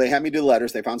 So they had me do the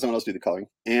letters. They found someone else to do the coloring.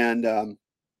 And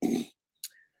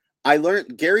I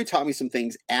learned, Gary taught me some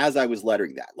things as I was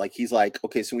lettering that. Like, he's like,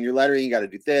 okay, so when you're lettering, you got to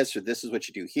do this, or this is what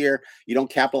you do here. You don't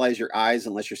capitalize your I's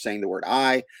unless you're saying the word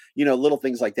I, you know, little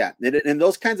things like that. And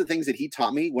those kinds of things that he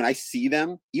taught me, when I see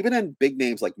them, even in big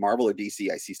names like Marvel or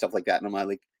DC, I see stuff like that. And I'm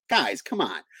like, guys, come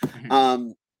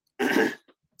on.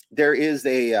 There is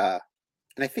and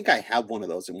I think I have one of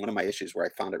those in one of my issues where I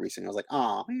found it recently. I was like,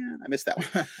 oh man, I missed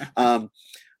that one.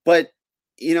 But,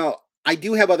 you know, I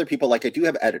do have other people, like I do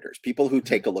have editors, people who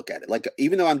take a look at it. Like,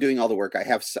 even though I'm doing all the work, I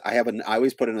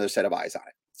always put another set of eyes on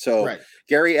it. So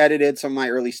Gary edited some of my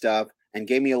early stuff and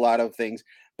gave me a lot of things.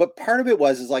 But part of it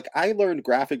is like, I learned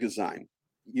graphic design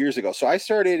years ago. So I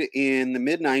started in the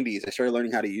mid 90s. I started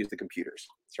learning how to use the computers,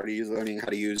 learning how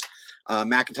to use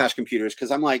Macintosh computers.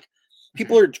 Cause I'm like,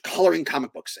 people are coloring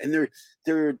comic books and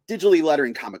they're digitally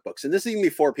lettering comic books. And this is even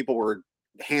before people were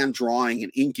hand drawing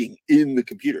and inking in the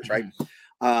computers. Right.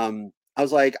 I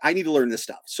was like, I need to learn this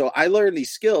stuff. So I learned these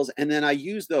skills, and then I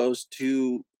used those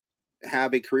to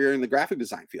have a career in the graphic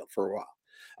design field for a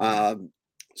while.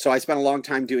 So I spent a long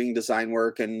time doing design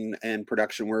work and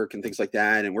production work and things like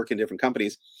that, and work in different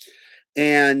companies.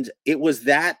 And it was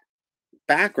that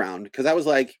background, because I was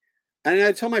like, And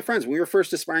I told my friends when we were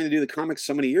first aspiring to do the comics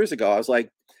so many years ago, I was like,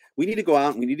 we need to go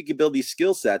out and we need to build these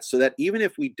skill sets so that even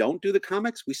if we don't do the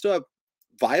comics, we still have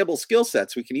viable skill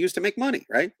sets we can use to make money,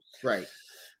 right? Right.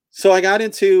 So I got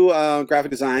into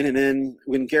graphic design, and then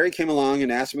when Gary came along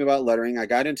and asked me about lettering, I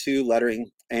got into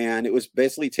lettering, and it was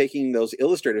basically taking those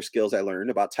illustrator skills I learned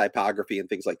about typography and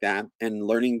things like that, and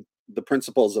learning the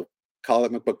principles of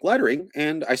comic book lettering,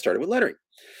 and I started with lettering.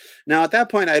 Now, at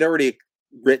that point, I'd already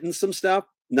written some stuff,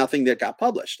 nothing that got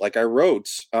published. Like I wrote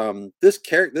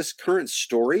this current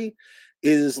story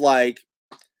is like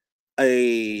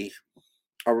the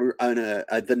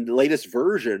latest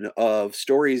version of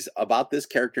stories about this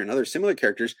character and other similar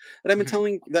characters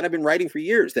that I've been writing for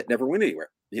years that never went anywhere.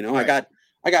 You know, right.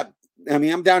 I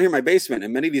mean, I'm down here in my basement,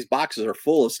 and many of these boxes are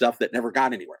full of stuff that never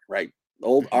got anywhere, right?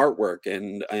 Old artwork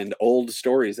and old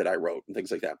stories that I wrote and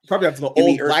things like that. Probably have the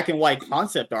old black and white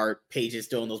concept art pages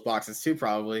still in those boxes too,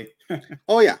 probably.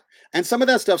 Oh yeah. And some of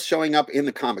that stuff's showing up in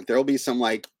the comic. There'll be some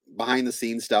like behind the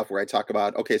scenes stuff where I talk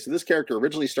about, okay, so this character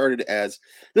originally started as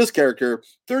this character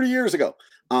 30 years ago.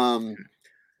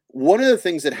 One of the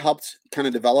things that helped kind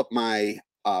of develop my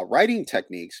writing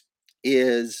techniques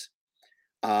is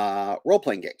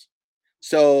role-playing games.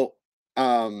 So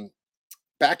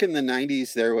back in the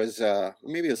 90s, there was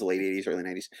maybe it was the late 80s, early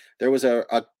 90s, there was a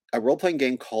role-playing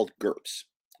game called GURPS.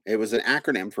 It was an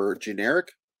acronym for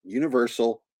Generic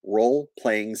Universal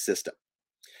Role-Playing System.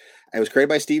 It was created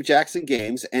by Steve Jackson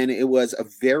Games, and it was a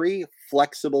very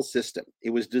flexible system. It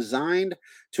was designed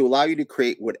to allow you to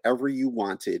create whatever you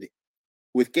wanted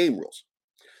with game rules.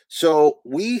 So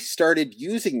we started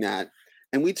using that,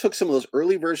 and we took some of those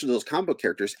early versions of those comic book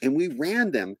characters, and we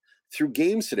ran them through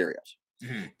game scenarios.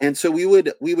 Mm-hmm. And so we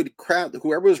would crowd,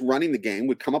 whoever was running the game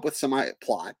would come up with some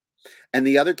plot, and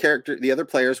the other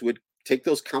players would take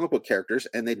those comic book characters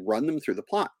and they'd run them through the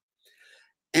plot.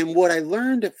 And what I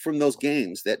learned from those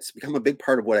games that's become a big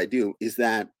part of what I do is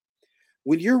that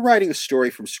when you're writing a story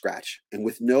from scratch and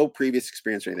with no previous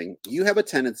experience or anything, you have a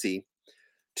tendency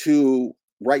to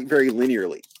write very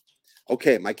linearly.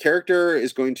 Okay, my character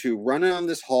is going to run on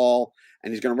this hall,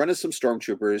 and he's going to run into some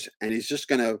stormtroopers, and he's just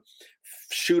going to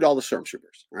shoot all the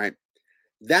stormtroopers, right?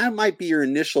 That might be your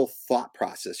initial thought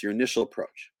process, your initial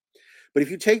approach. But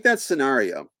if you take that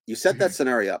scenario, you set that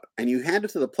scenario up, and you hand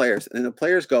it to the players, and the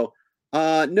players go,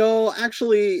 no,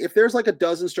 actually, if there's like a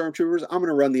dozen stormtroopers, I'm going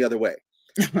to run the other way.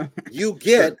 You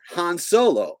get Han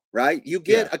Solo, right? You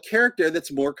get a character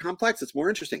that's more complex, it's more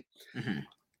interesting. Mm-hmm.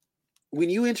 When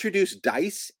you introduce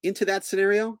dice into that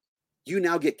scenario, you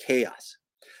now get chaos.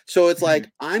 So it's like,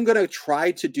 I'm going to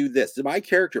try to do this. My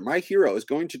character, my hero is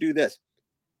going to do this.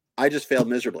 I just failed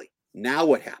miserably. Now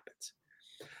what happens?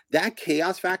 That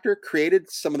chaos factor created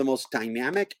some of the most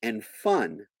dynamic and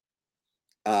fun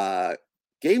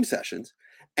game sessions,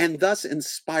 and thus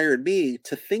inspired me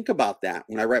to think about that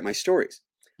when I write my stories.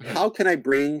 How can I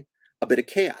bring a bit of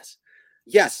chaos?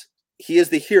 Yes, he is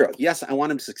the hero. Yes, I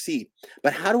want him to succeed.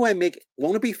 But how do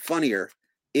won't it be funnier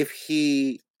if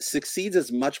he succeeds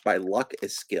as much by luck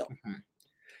as skill?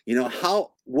 You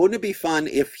know, wouldn't it be fun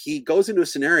if he goes into a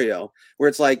scenario where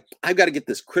it's like, I've got to get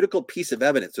this critical piece of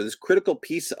evidence or this critical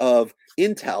piece of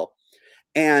intel,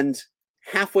 and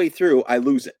halfway through I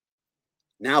lose it.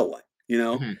 Now what? You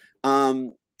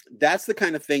know, that's the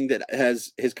kind of thing that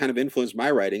has kind of influenced my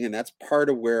writing, and that's part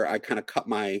of where I kind of cut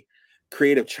my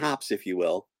creative chops, if you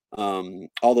will,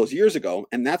 all those years ago.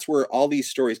 And that's where all these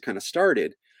stories kind of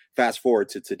started. Fast forward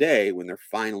to today, when they're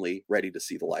finally ready to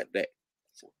see the light of day.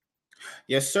 So.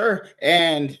 Yes, sir.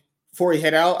 And before we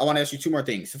head out, I want to ask you two more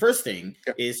things. The first thing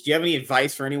is, do you have any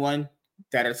advice for anyone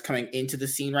that is coming into the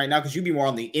scene right now? Because you'd be more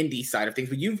on the indie side of things,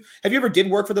 but have you ever did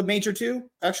work for the major too,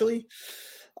 actually?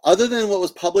 Other than what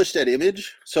was published at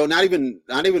Image, so not even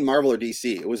Marvel or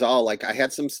DC. It was all like I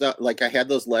had some stuff, like I had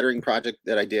those lettering project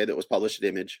that I did that was published at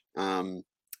Image, and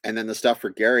then the stuff for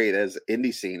Gary as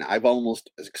indie scene. I've almost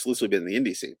exclusively been in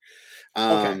the indie scene.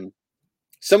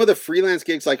 Some of the freelance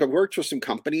gigs, like I worked for some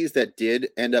companies that did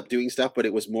end up doing stuff, but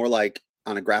it was more like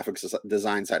on a graphics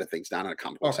design side of things, not on a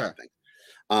comic book side of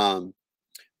things.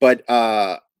 But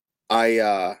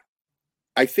I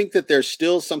think that there's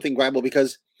still something viable,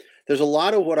 because there's a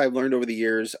lot of what I've learned over the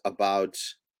years about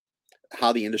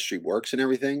how the industry works and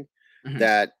everything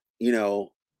that, you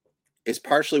know, is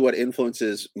partially what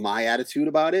influences my attitude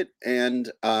about it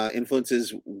and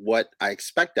influences what I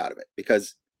expect out of it.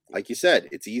 Because like you said,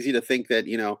 it's easy to think that,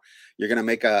 you know, you're going to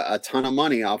make a ton of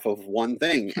money off of one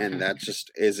thing. And that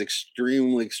just is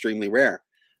extremely, extremely rare.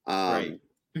 Right.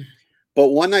 But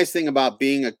one nice thing about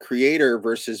being a creator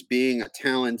versus being a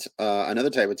talent,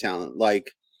 another type of talent,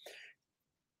 like,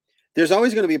 there's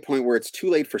always going to be a point where it's too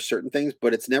late for certain things,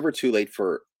 but it's never too late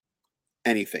for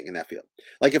anything in that field.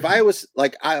 Like if I was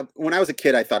like, when I was a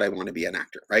kid, I thought I wanted to be an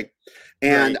actor, right?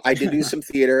 And I did do some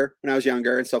theater when I was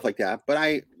younger and stuff like that.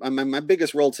 But my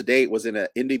biggest role to date was in a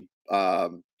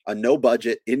no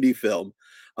budget indie film,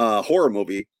 horror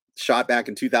movie shot back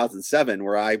in 2007,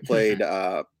 where I played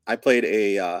a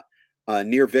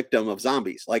near victim of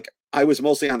zombies. Like I was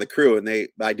mostly on the crew, and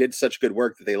I did such good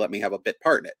work that they let me have a bit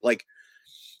part in it. Like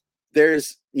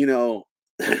there's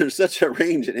there's such a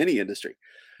range in any industry,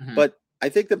 but I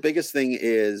think the biggest thing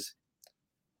is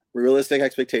realistic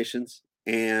expectations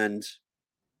and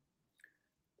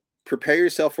prepare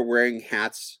yourself for wearing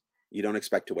hats you don't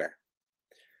expect to wear.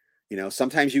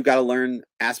 Sometimes you got to learn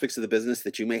aspects of the business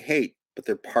that you may hate, but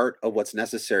they're part of what's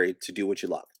necessary to do what you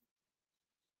love.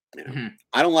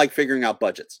 I don't like figuring out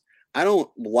budgets. I don't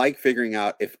like figuring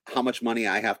out how much money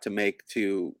I have to make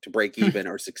to break even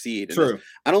or succeed. True.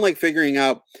 I don't like figuring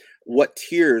out what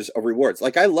tiers of rewards.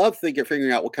 Like I love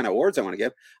figuring out what kind of awards I want to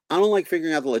give. I don't like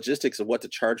figuring out the logistics of what to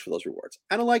charge for those rewards.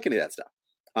 I don't like any of that stuff.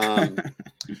 I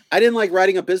didn't like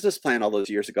writing a business plan all those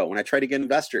years ago when I tried to get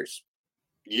investors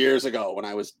years ago when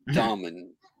I was dumb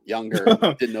and younger,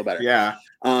 and didn't know better. Yeah.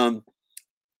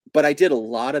 But I did a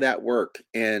lot of that work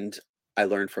and I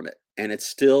learned from it, and it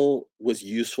still was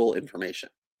useful information.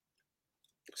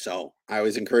 So I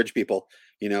always encourage people,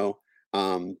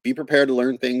 be prepared to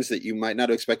learn things that you might not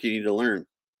expect you need to learn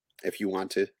if you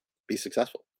want to be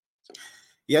successful. So.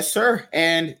 Yes, sir.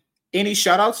 And any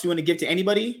shout outs you want to give to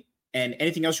anybody, and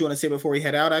anything else you want to say before we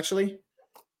head out, actually?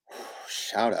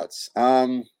 Shout outs.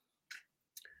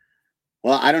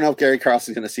 Well, I don't know if Gary Cross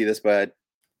is going to see this, but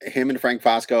him and Frank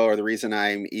Fosco are the reason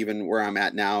I'm even where I'm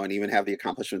at now and even have the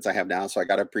accomplishments I have now. So I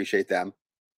got to appreciate them.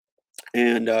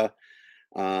 And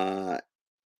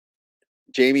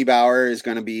Jamie Bauer is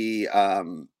going to be,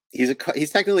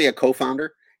 he's technically a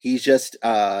co-founder. He's just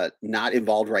not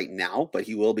involved right now, but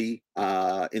he will be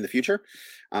in the future.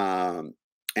 And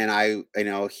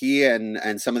he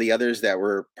and some of the others that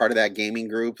were part of that gaming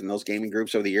group and those gaming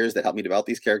groups over the years that helped me develop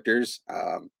these characters,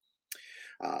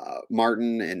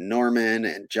 Martin and Norman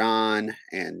and John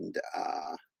and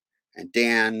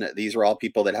Dan. These were all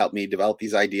people that helped me develop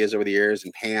these ideas over the years.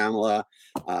 And Pamela,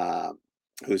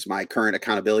 who's my current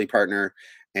accountability partner,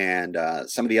 and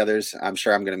some of the others. I'm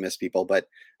sure I'm going to miss people, but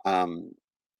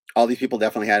all these people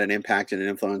definitely had an impact and an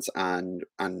influence on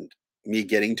me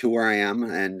getting to where I am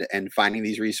and finding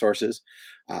these resources.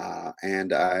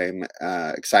 And I'm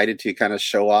excited to kind of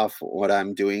show off what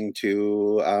I'm doing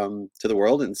to the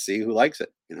world and see who likes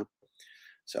it,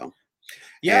 So,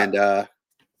 yeah. And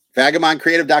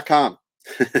vagabondcreative.com.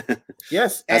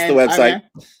 Yes, that's the website.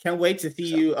 Can't wait to see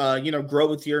you grow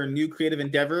with your new creative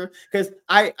endeavor, because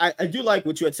I do like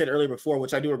what you had said earlier before,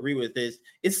 which I do agree with.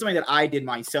 It's something that I did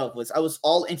myself. I was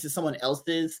all into someone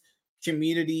else's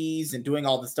communities and doing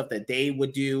all the stuff that they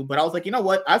would do, but I was like, you know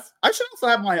what, I should also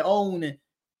have my own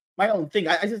thing.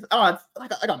 I don't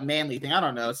like a manly thing. I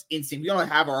don't know, it's instinct. We don't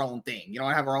have our own thing. You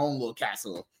don't have our own little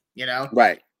castle,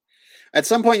 right. At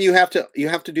some point you have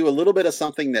to do a little bit of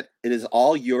something that it is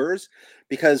all yours,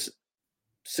 because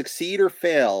succeed or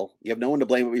fail, you have no one to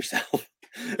blame but yourself.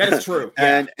 That is true.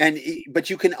 Yeah. But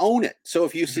you can own it. So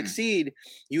if you succeed,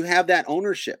 you have that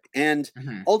ownership. And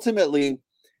ultimately,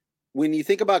 when you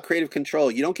think about creative control,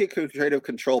 you don't get creative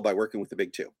control by working with the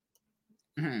big two.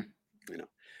 And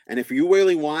if you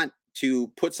really want to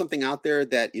put something out there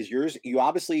that is yours, you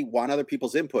obviously want other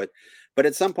people's input, but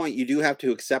at some point you do have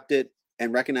to accept it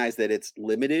and recognize that it's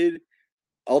limited.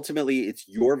 Ultimately, it's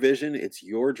your vision, it's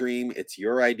your dream, it's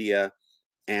your idea,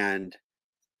 and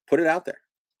put it out there.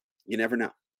 You never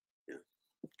know. Yeah.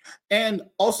 And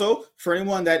also, for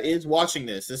anyone that is watching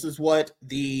this is what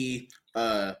the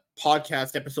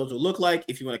podcast episodes will look like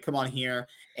if you want to come on here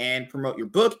and promote your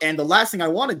book. And the last thing I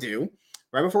want to do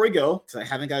right before we go, because I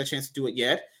haven't got a chance to do it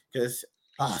yet, because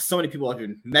so many people have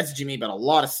been messaging me about a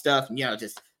lot of stuff, and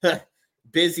just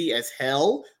busy as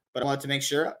hell. But I wanted to make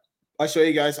sure I show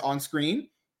you guys on screen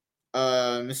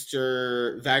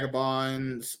Mr.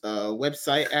 Vagabond's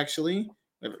website, actually.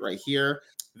 We have it right here,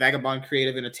 Vagabond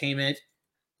Creative Entertainment.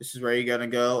 This is where you're going to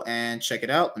go and check it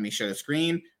out. Let me share the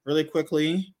screen really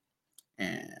quickly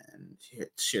and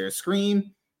hit share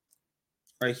screen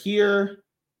right here.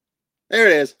 There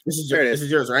it is. This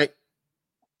is yours, right?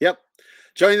 Yep.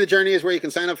 Joining the Journey is where you can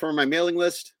sign up for my mailing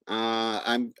list.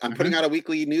 I'm putting out a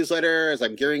weekly newsletter as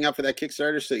I'm gearing up for that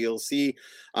Kickstarter, so you'll see,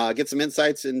 get some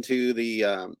insights into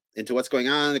into what's going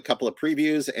on, a couple of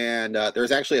previews, and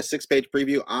there's actually a 6-page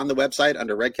preview on the website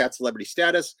under Red Cat Celebrity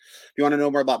Status. If you want to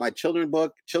know more about my children's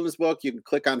book, you can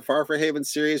click on Fairhaven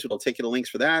series. It'll take you to links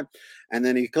for that, and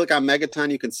then if you click on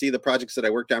Megaton, you can see the projects that I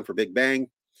worked on for Big Bang,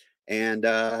 and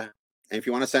And if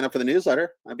you want to sign up for the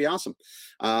newsletter, that'd be awesome.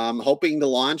 Hoping to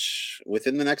launch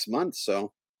within the next month.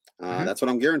 So that's what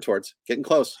I'm gearing towards. Getting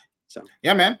close. So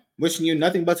yeah, man. Wishing you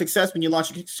nothing but success when you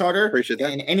launch your Kickstarter. Appreciate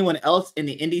that. And anyone else in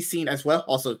the indie scene as well.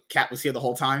 Also, Kat was here the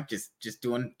whole time, just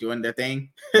doing their thing,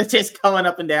 just coming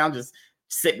up and down, just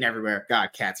sitting everywhere. God,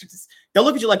 cats are they'll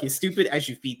look at you like you're stupid as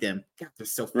you feed them. God, they're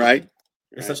so funny. Right.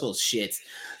 They're such little shits.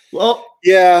 Well,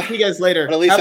 yeah. See you guys later. But at least